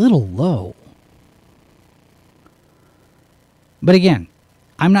a little low. But again,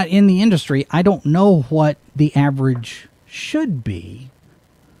 I'm not in the industry. I don't know what the average should be.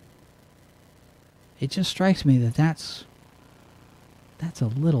 It just strikes me that that's a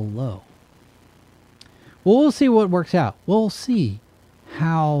little low. Well, we'll see what works out. We'll see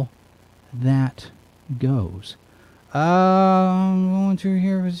how that goes. Going through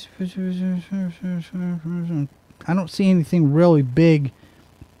here. I don't see anything really big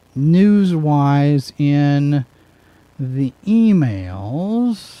news-wise in the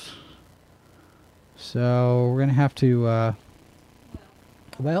emails. So we're going to have to...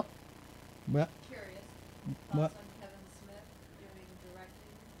 Well... What? Kevin Smith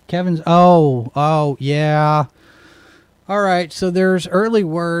doing directing? Oh, yeah. All right, so there's early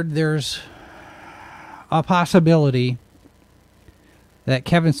word. There's a possibility that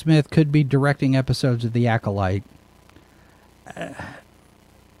Kevin Smith could be directing episodes of The Acolyte.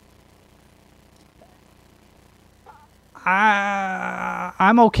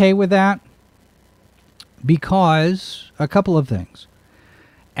 I'm okay with that because a couple of things.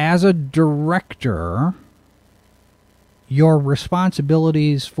 As a director, your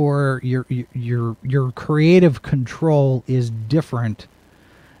responsibilities for your creative control is different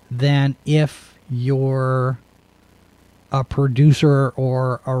than if you're a producer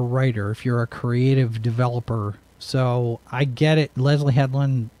or a writer, if you're a creative developer. So I get it. Leslie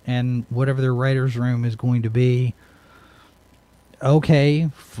Headland and whatever their writer's room is going to be, okay,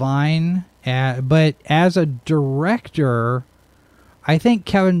 fine. But as a director, I think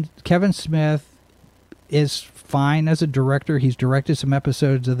Kevin Smith is fine as a director. He's directed some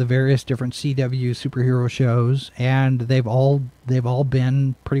episodes of the various different CW superhero shows, and they've all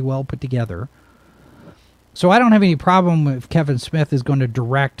been pretty well put together. So I don't have any problem if Kevin Smith is going to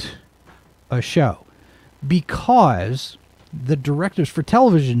direct a show, because the directors for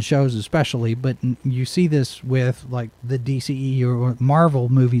television shows especially, but you see this with like the DCE or Marvel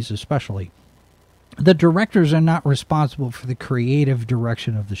movies especially, the directors are not responsible for the creative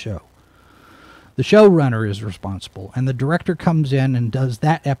direction of the show. The showrunner is responsible, and the director comes in and does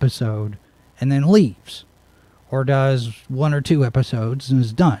that episode and then leaves, or does 1 or 2 episodes and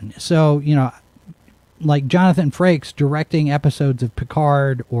is done. So, like Jonathan Frakes directing episodes of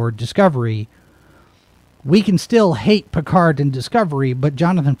Picard or Discovery, we can still hate Picard and Discovery, but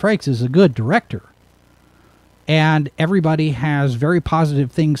Jonathan Frakes is a good director. And everybody has very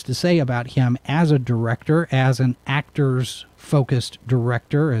positive things to say about him as a director, as an actors-focused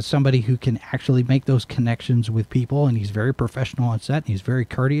director, as somebody who can actually make those connections with people, and he's very professional on set, and he's very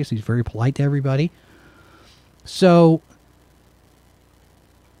courteous, he's very polite to everybody. So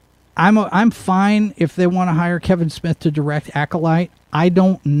I'm fine if they want to hire Kevin Smith to direct Acolyte. I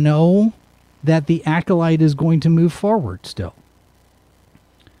don't know that the Acolyte is going to move forward still,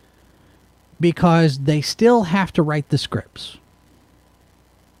 because they still have to write the scripts.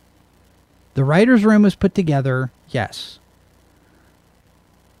 The writer's room is put together, yes.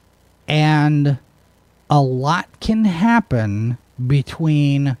 And a lot can happen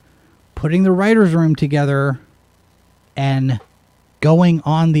between putting the writer's room together and going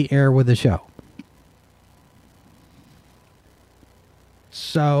on the air with the show.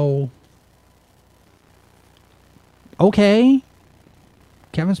 So, okay,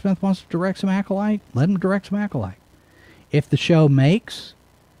 Kevin Smith wants to direct some Acolyte, let him direct some Acolyte. If the show makes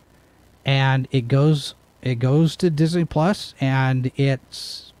and it goes to Disney Plus and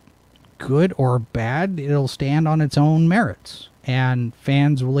it's good or bad, it'll stand on its own merits. And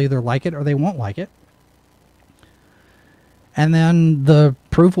fans will either like it or they won't like it. And then the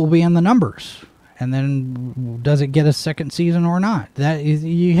proof will be in the numbers. And then does it get a second season or not? That is,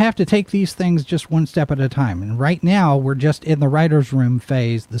 you have to take these things just one step at a time. And right now we're just in the writer's room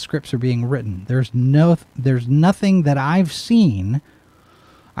phase. The scripts are being written. There's nothing that I've seen.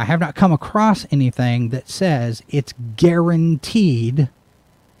 I have not come across anything that says it's guaranteed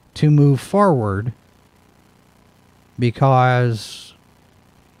to move forward, because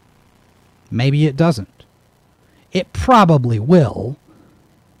maybe it doesn't. It probably will,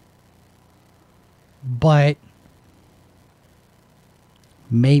 but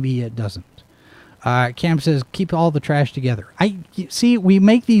maybe it doesn't. Cam says, keep all the trash together. See, we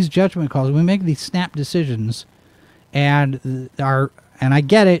make these judgment calls, we make these snap decisions, and I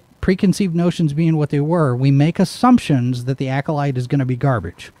get it, preconceived notions being what they were, we make assumptions that the Acolyte is going to be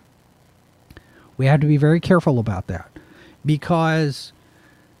garbage. We have to be very careful about that, because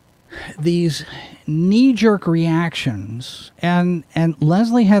these knee-jerk reactions, and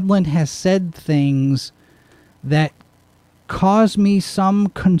Leslie Headland has said things that cause me some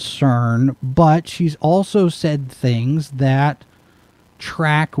concern, but she's also said things that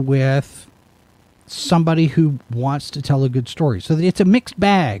track with somebody who wants to tell a good story. So it's a mixed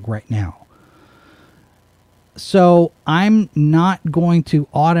bag right now. So I'm not going to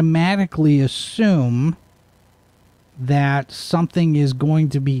automatically assume that something is going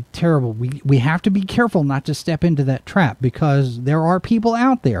to be terrible. We have to be careful not to step into that trap, because there are people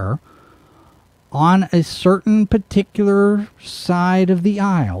out there on a certain particular side of the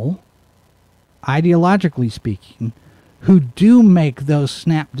aisle, ideologically speaking, who do make those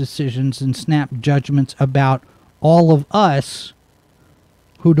snap decisions and snap judgments about all of us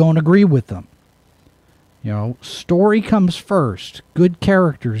who don't agree with them. You know, story comes first. Good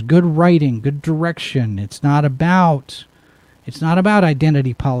characters, good writing, good direction. It's not about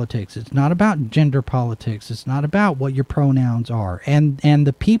identity politics. It's not about gender politics. It's not about what your pronouns are. And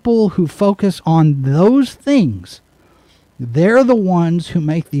the people who focus on those things, they're the ones who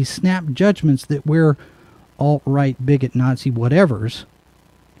make these snap judgments that we're alt-right, bigot, Nazi, whatevers.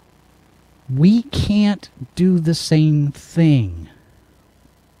 We can't do the same thing.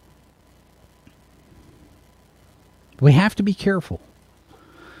 We have to be careful.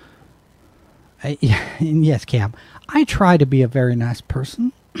 Yes, Cam, I try to be a very nice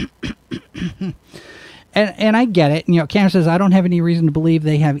person. and I get it. You know, Cam says, I don't have any reason to believe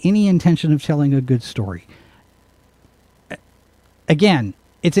they have any intention of telling a good story. Again,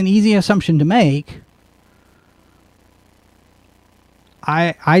 it's an easy assumption to make.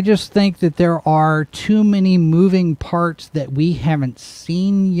 I just think that there are too many moving parts that we haven't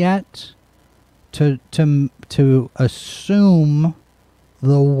seen yet to assume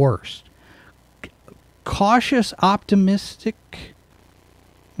the worst. Cautious optimistic,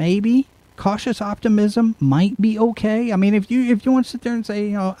 maybe. Cautious optimism might be okay. I mean, if you want to sit there and say,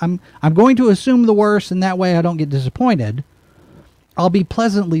 you know, I'm going to assume the worst, and that way I don't get disappointed, I'll be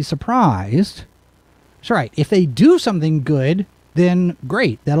pleasantly surprised. That's right. If they do something good, then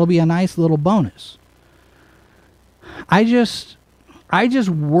great. That'll be a nice little bonus. I just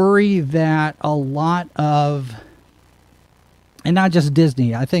worry that a lot of, and not just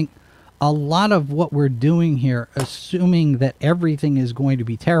Disney, I think a lot of what we're doing here, assuming that everything is going to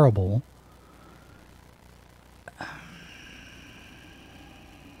be terrible,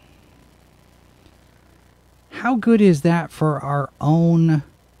 how good is that for our own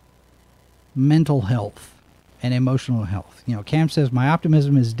mental health and emotional health? You know, Cam says, my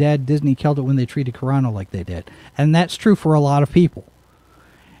optimism is dead. Disney killed it when they treated Carano like they did. And that's true for a lot of people.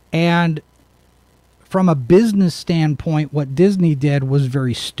 And from a business standpoint, what Disney did was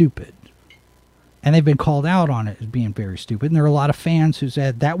very stupid. And they've been called out on it as being very stupid. And there are a lot of fans who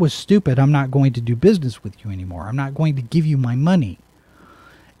said, that was stupid. I'm not going to do business with you anymore. I'm not going to give you my money.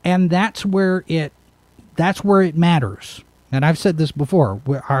 And that's where it matters. And I've said this before.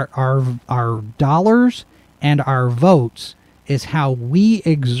 Our dollars and our votes is how we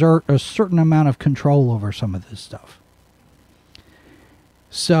exert a certain amount of control over some of this stuff.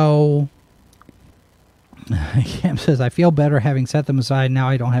 So Cam says, I feel better having set them aside. Now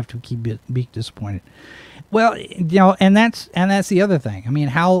I don't have to be disappointed. Well, and that's the other thing. I mean,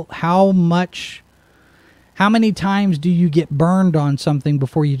 how many times do you get burned on something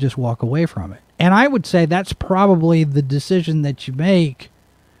before you just walk away from it? And I would say that's probably the decision that you make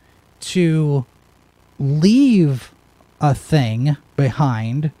to leave a thing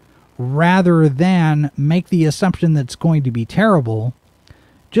behind rather than make the assumption that it's going to be terrible.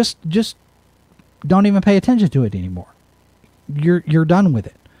 Just don't even pay attention to it anymore. You're done with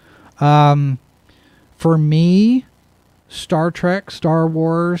it. For me, Star Trek, Star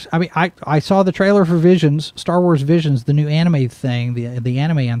Wars. I mean, I saw the trailer for Visions, Star Wars Visions, the new anime thing, the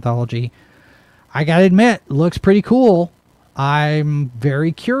anime anthology. I gotta admit, looks pretty cool. I'm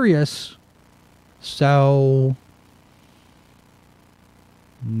very curious. So,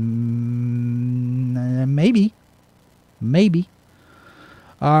 maybe.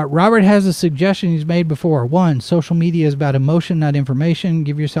 Robert has a suggestion he's made before. 1, social media is about emotion, not information.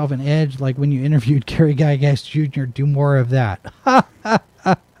 Give yourself an edge, like when you interviewed Gary Gygax Jr. Do more of that.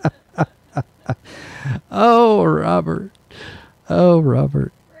 Oh, Robert.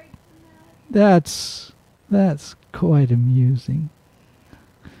 That's quite amusing.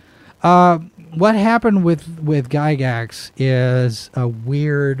 What happened with Gygax is a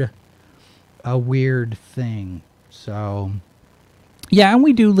weird thing. So, yeah, and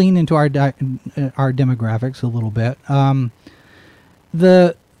we do lean into our demographics a little bit.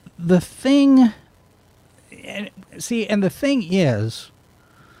 The thing, and the thing is,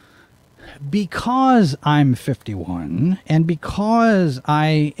 because I'm 51 and because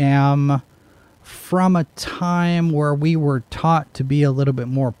I am from a time where we were taught to be a little bit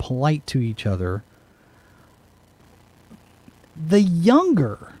more polite to each other, the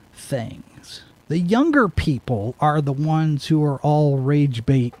younger things, the younger people are the ones who are all rage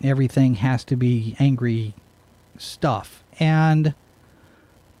bait. Everything has to be angry stuff. And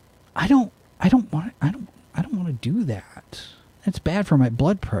I don't want to do that. It's bad for my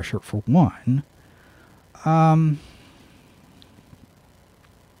blood pressure, for one.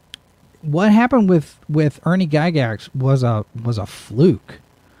 What happened with Ernie Gygax was a fluke.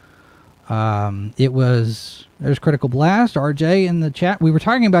 There's Critical Blast, RJ in the chat. We were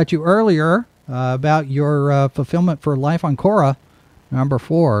talking about you earlier, about your fulfillment for Life on Korra, number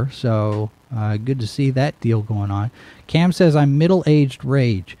 4. So good to see that deal going on. Cam says, I'm middle-aged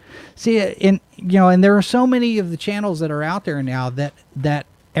rage. See, and there are so many of the channels that are out there now that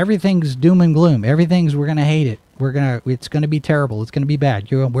everything's doom and gloom. Everything's, we're going to hate it. It's going to be terrible. It's going to be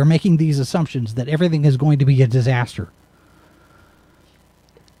bad. We're making these assumptions that everything is going to be a disaster.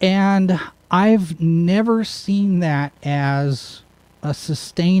 And I've never seen that as a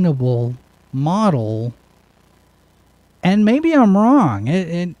sustainable model. And maybe I'm wrong.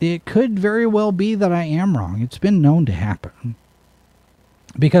 It could very well be that I am wrong. It's been known to happen.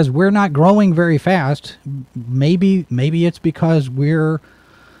 Because we're not growing very fast. Maybe it's because we're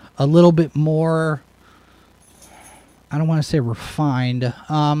a little bit more, I don't want to say refined,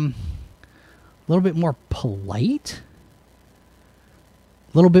 a little bit more polite,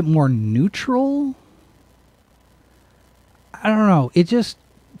 a little bit more neutral. I don't know.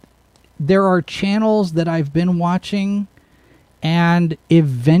 There are channels that I've been watching, and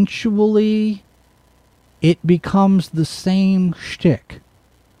eventually it becomes the same shtick.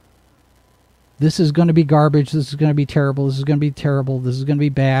 This is going to be garbage. This is going to be terrible. This is going to be terrible. This is going to be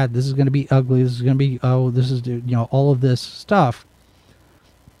bad. This is going to be ugly. This is going to be, this is, all of this stuff.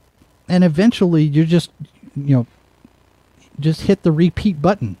 And eventually you just hit the repeat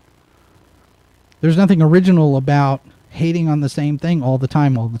button. There's nothing original about hating on the same thing all the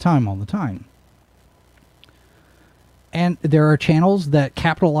time. And there are channels that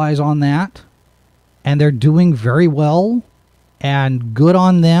capitalize on that, and they're doing very well, and good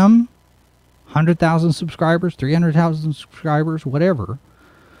on them. 100,000 subscribers, 300,000 subscribers, whatever.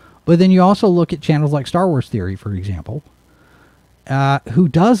 But then you also look at channels like Star Wars Theory, for example, who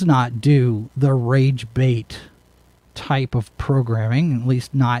does not do the rage bait type of programming, at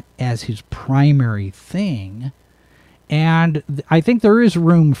least not as his primary thing. And I think there is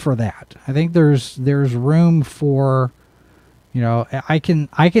room for that. I think there's room for, I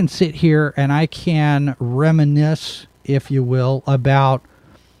can sit here and I can reminisce, if you will, about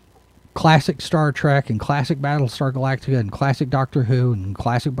classic Star Trek and classic Battlestar Galactica and classic Doctor Who and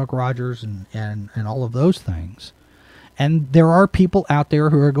classic Buck Rogers and all of those things. And there are people out there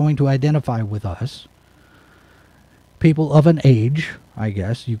who are going to identify with us. People of an age, I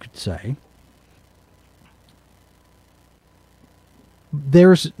guess you could say.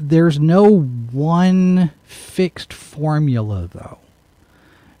 There's no one fixed formula, though.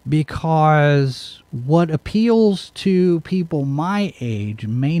 because what appeals to people my age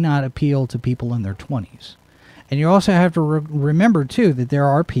may not appeal to people in their 20s. And you also have to remember, too, that there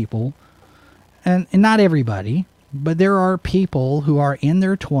are people, and not everybody, but there are people who are in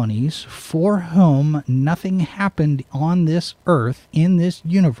their 20s for whom nothing happened on this earth, in this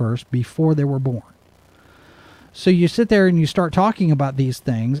universe, before they were born. So you sit there and you start talking about these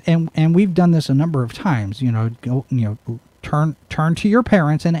things, and we've done this a number of times. Turn to your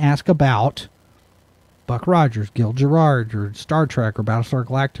parents and ask about Buck Rogers, Gil Gerard, or Star Trek, or Battlestar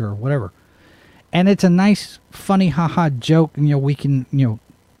Galactica, or whatever. And it's a nice, funny, haha joke. We can,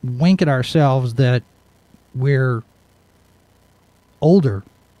 wink at ourselves that we're older.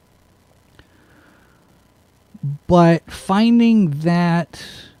 But finding that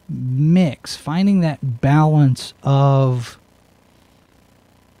mix, finding that balance of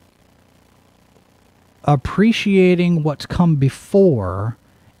appreciating what's come before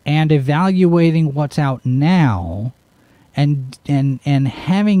and evaluating what's out now, and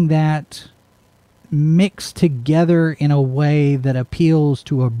having that mixed together in a way that appeals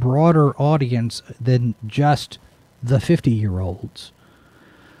to a broader audience than just the 50-year-olds.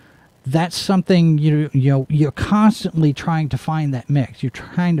 That's something you're constantly trying to find that mix. You're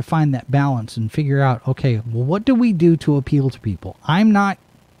trying to find that balance and figure out, okay, well, what do we do to appeal to people?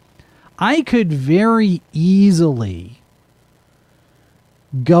 I could very easily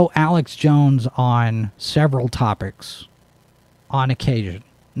go Alex Jones on several topics on occasion.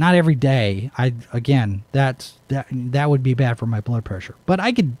 Not every day. That would be bad for my blood pressure. But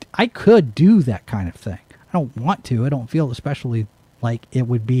I could do that kind of thing. I don't want to. I don't feel especially like it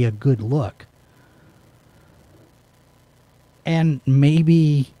would be a good look. And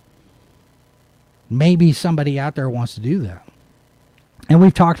maybe somebody out there wants to do that. And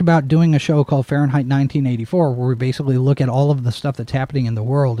we've talked about doing a show called Fahrenheit 1984, where we basically look at all of the stuff that's happening in the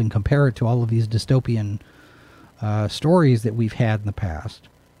world and compare it to all of these dystopian stories that we've had in the past.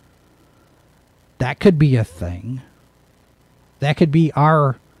 That could be a thing. That could be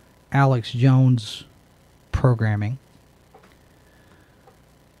our Alex Jones programming.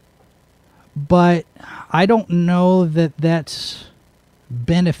 But I don't know that that's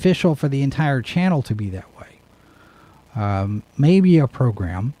beneficial for the entire channel to be that way. Maybe a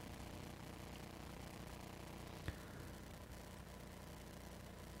program.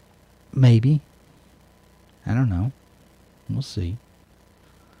 Maybe. I don't know. We'll see.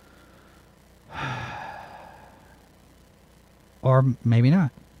 Or maybe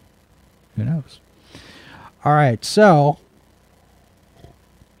not. Who knows? All right, so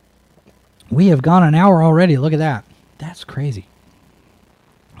we have gone an hour already. Look at that. That's crazy.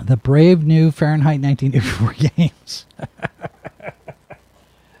 The brave new Fahrenheit 1984 games.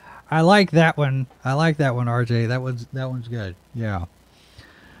 I like that one. I like that one, RJ. That one's good. Yeah.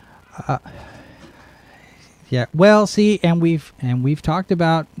 Yeah. Well, see, and we've talked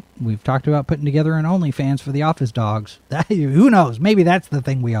about putting together an OnlyFans for the office dogs. That, who knows? Maybe that's the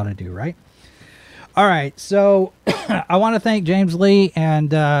thing we ought to do, right? All right. So I want to thank James Lee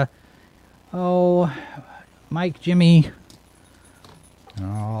and Mike, Jimmy.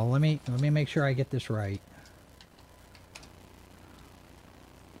 Oh, let me make sure I get this right.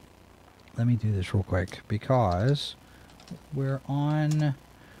 Let me do this real quick because we're on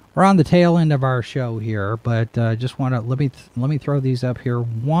the tail end of our show here, but just want to let me throw these up here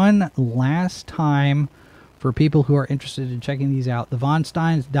one last time for people who are interested in checking these out.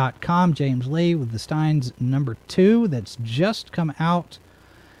 TheVonSteins.com, James Lee with the Steins number 2 that's just come out,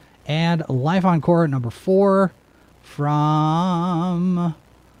 and Life Encore number 4 from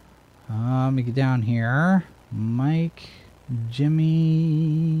let me get down here. Mike, Jimmy,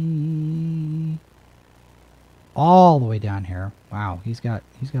 all the way down here. Wow, he's got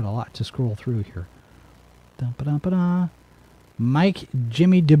a lot to scroll through here. Da-ba-da-ba-da. Mike,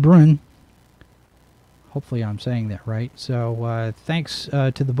 Jimmy DeBrun. Hopefully I'm saying that right. So thanks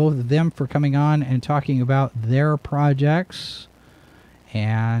to the both of them for coming on and talking about their projects.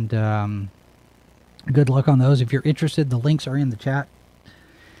 And good luck on those. If you're interested, the links are in the chat.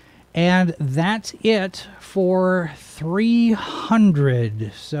 And that's it for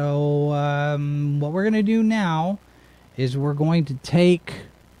 300. So what we're going to do now is we're going to take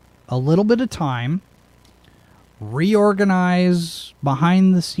a little bit of time, reorganize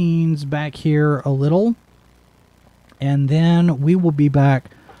behind the scenes back here a little, and then we will be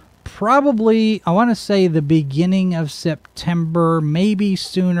back probably, I want to say the beginning of September, maybe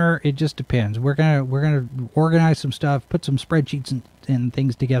sooner. It just depends. We're gonna organize some stuff, put some spreadsheets and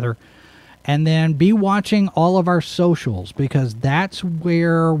things together, and then be watching all of our socials, because that's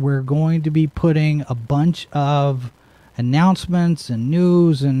where we're going to be putting a bunch of announcements and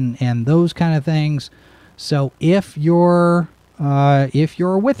news and those kind of things. So if you're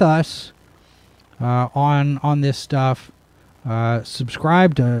with us on this stuff,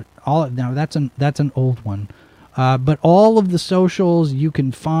 subscribe to all. Now that's an old one, but all of the socials you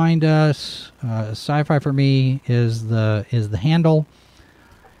can find us. Sci-Fi for Me is the handle,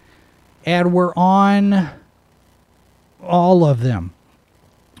 and we're on all of them.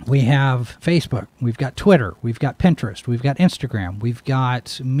 We have Facebook, we've got Twitter, we've got Pinterest, we've got Instagram, we've got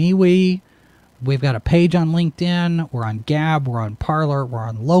MeWe, we've got a page on LinkedIn, we're on Gab, we're on Parler, we're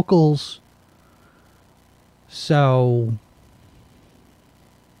on Locals. So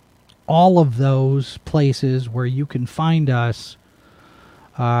all of those places where you can find us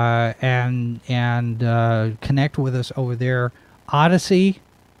and connect with us over there. Odyssey.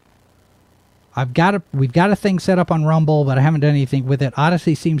 We've got a thing set up on Rumble, but I haven't done anything with it.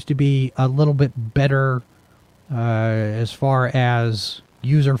 Odyssey seems to be a little bit better as far as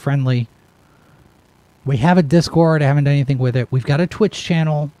user friendly. We have a Discord. I haven't done anything with it. We've got a Twitch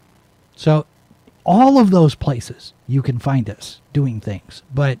channel. So all of those places you can find us doing things.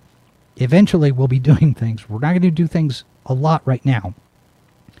 But eventually we'll be doing things. We're not going to do things a lot right now.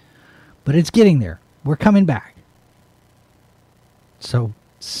 But it's getting there. We're coming back. So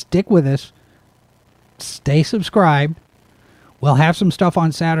stick with us. Stay subscribed. We'll have some stuff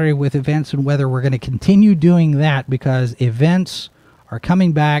on Saturday with events and weather. We're going to continue doing that because events are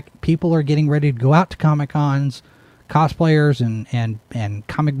coming back. People are getting ready to go out to Comic-Cons, cosplayers and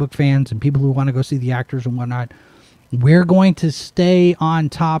comic book fans and people who want to go see the actors and whatnot. We're going to stay on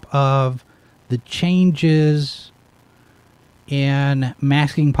top of the changes in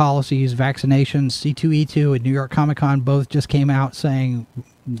masking policies, vaccinations. C2E2 and New York Comic Con both just came out saying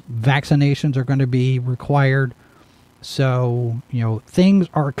vaccinations are going to be required. So, things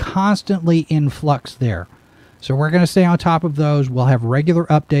are constantly in flux there. So we're going to stay on top of those. We'll have regular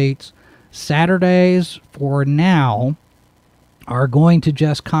updates. Saturdays, for now, are going to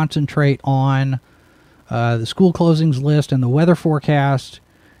just concentrate on the school closings list and the weather forecast.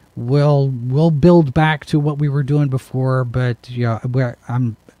 We'll build back to what we were doing before, but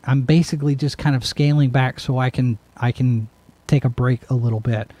I'm basically just kind of scaling back so I can take a break a little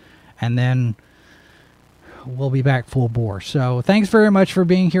bit, and then we'll be back full bore. So thanks very much for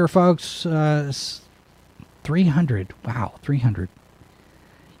being here, folks. 300. Wow, 300.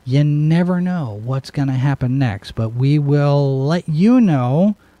 You never know what's going to happen next, but we will let you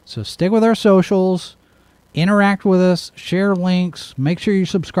know. So stick with our socials, interact with us, share links, make sure you're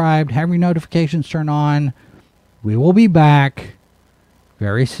subscribed, have your notifications turned on. We will be back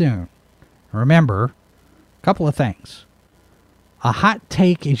very soon. Remember, a couple of things. A hot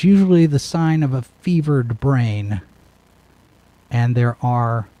take is usually the sign of a fevered brain, and there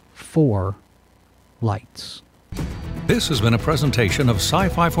are 4 lights. This has been a presentation of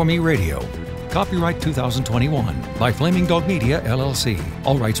Sci-Fi for Me Radio. Copyright 2021 by Flaming Dog Media, LLC.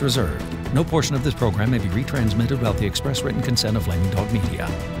 All rights reserved. No portion of this program may be retransmitted without the express written consent of Flaming Dog Media.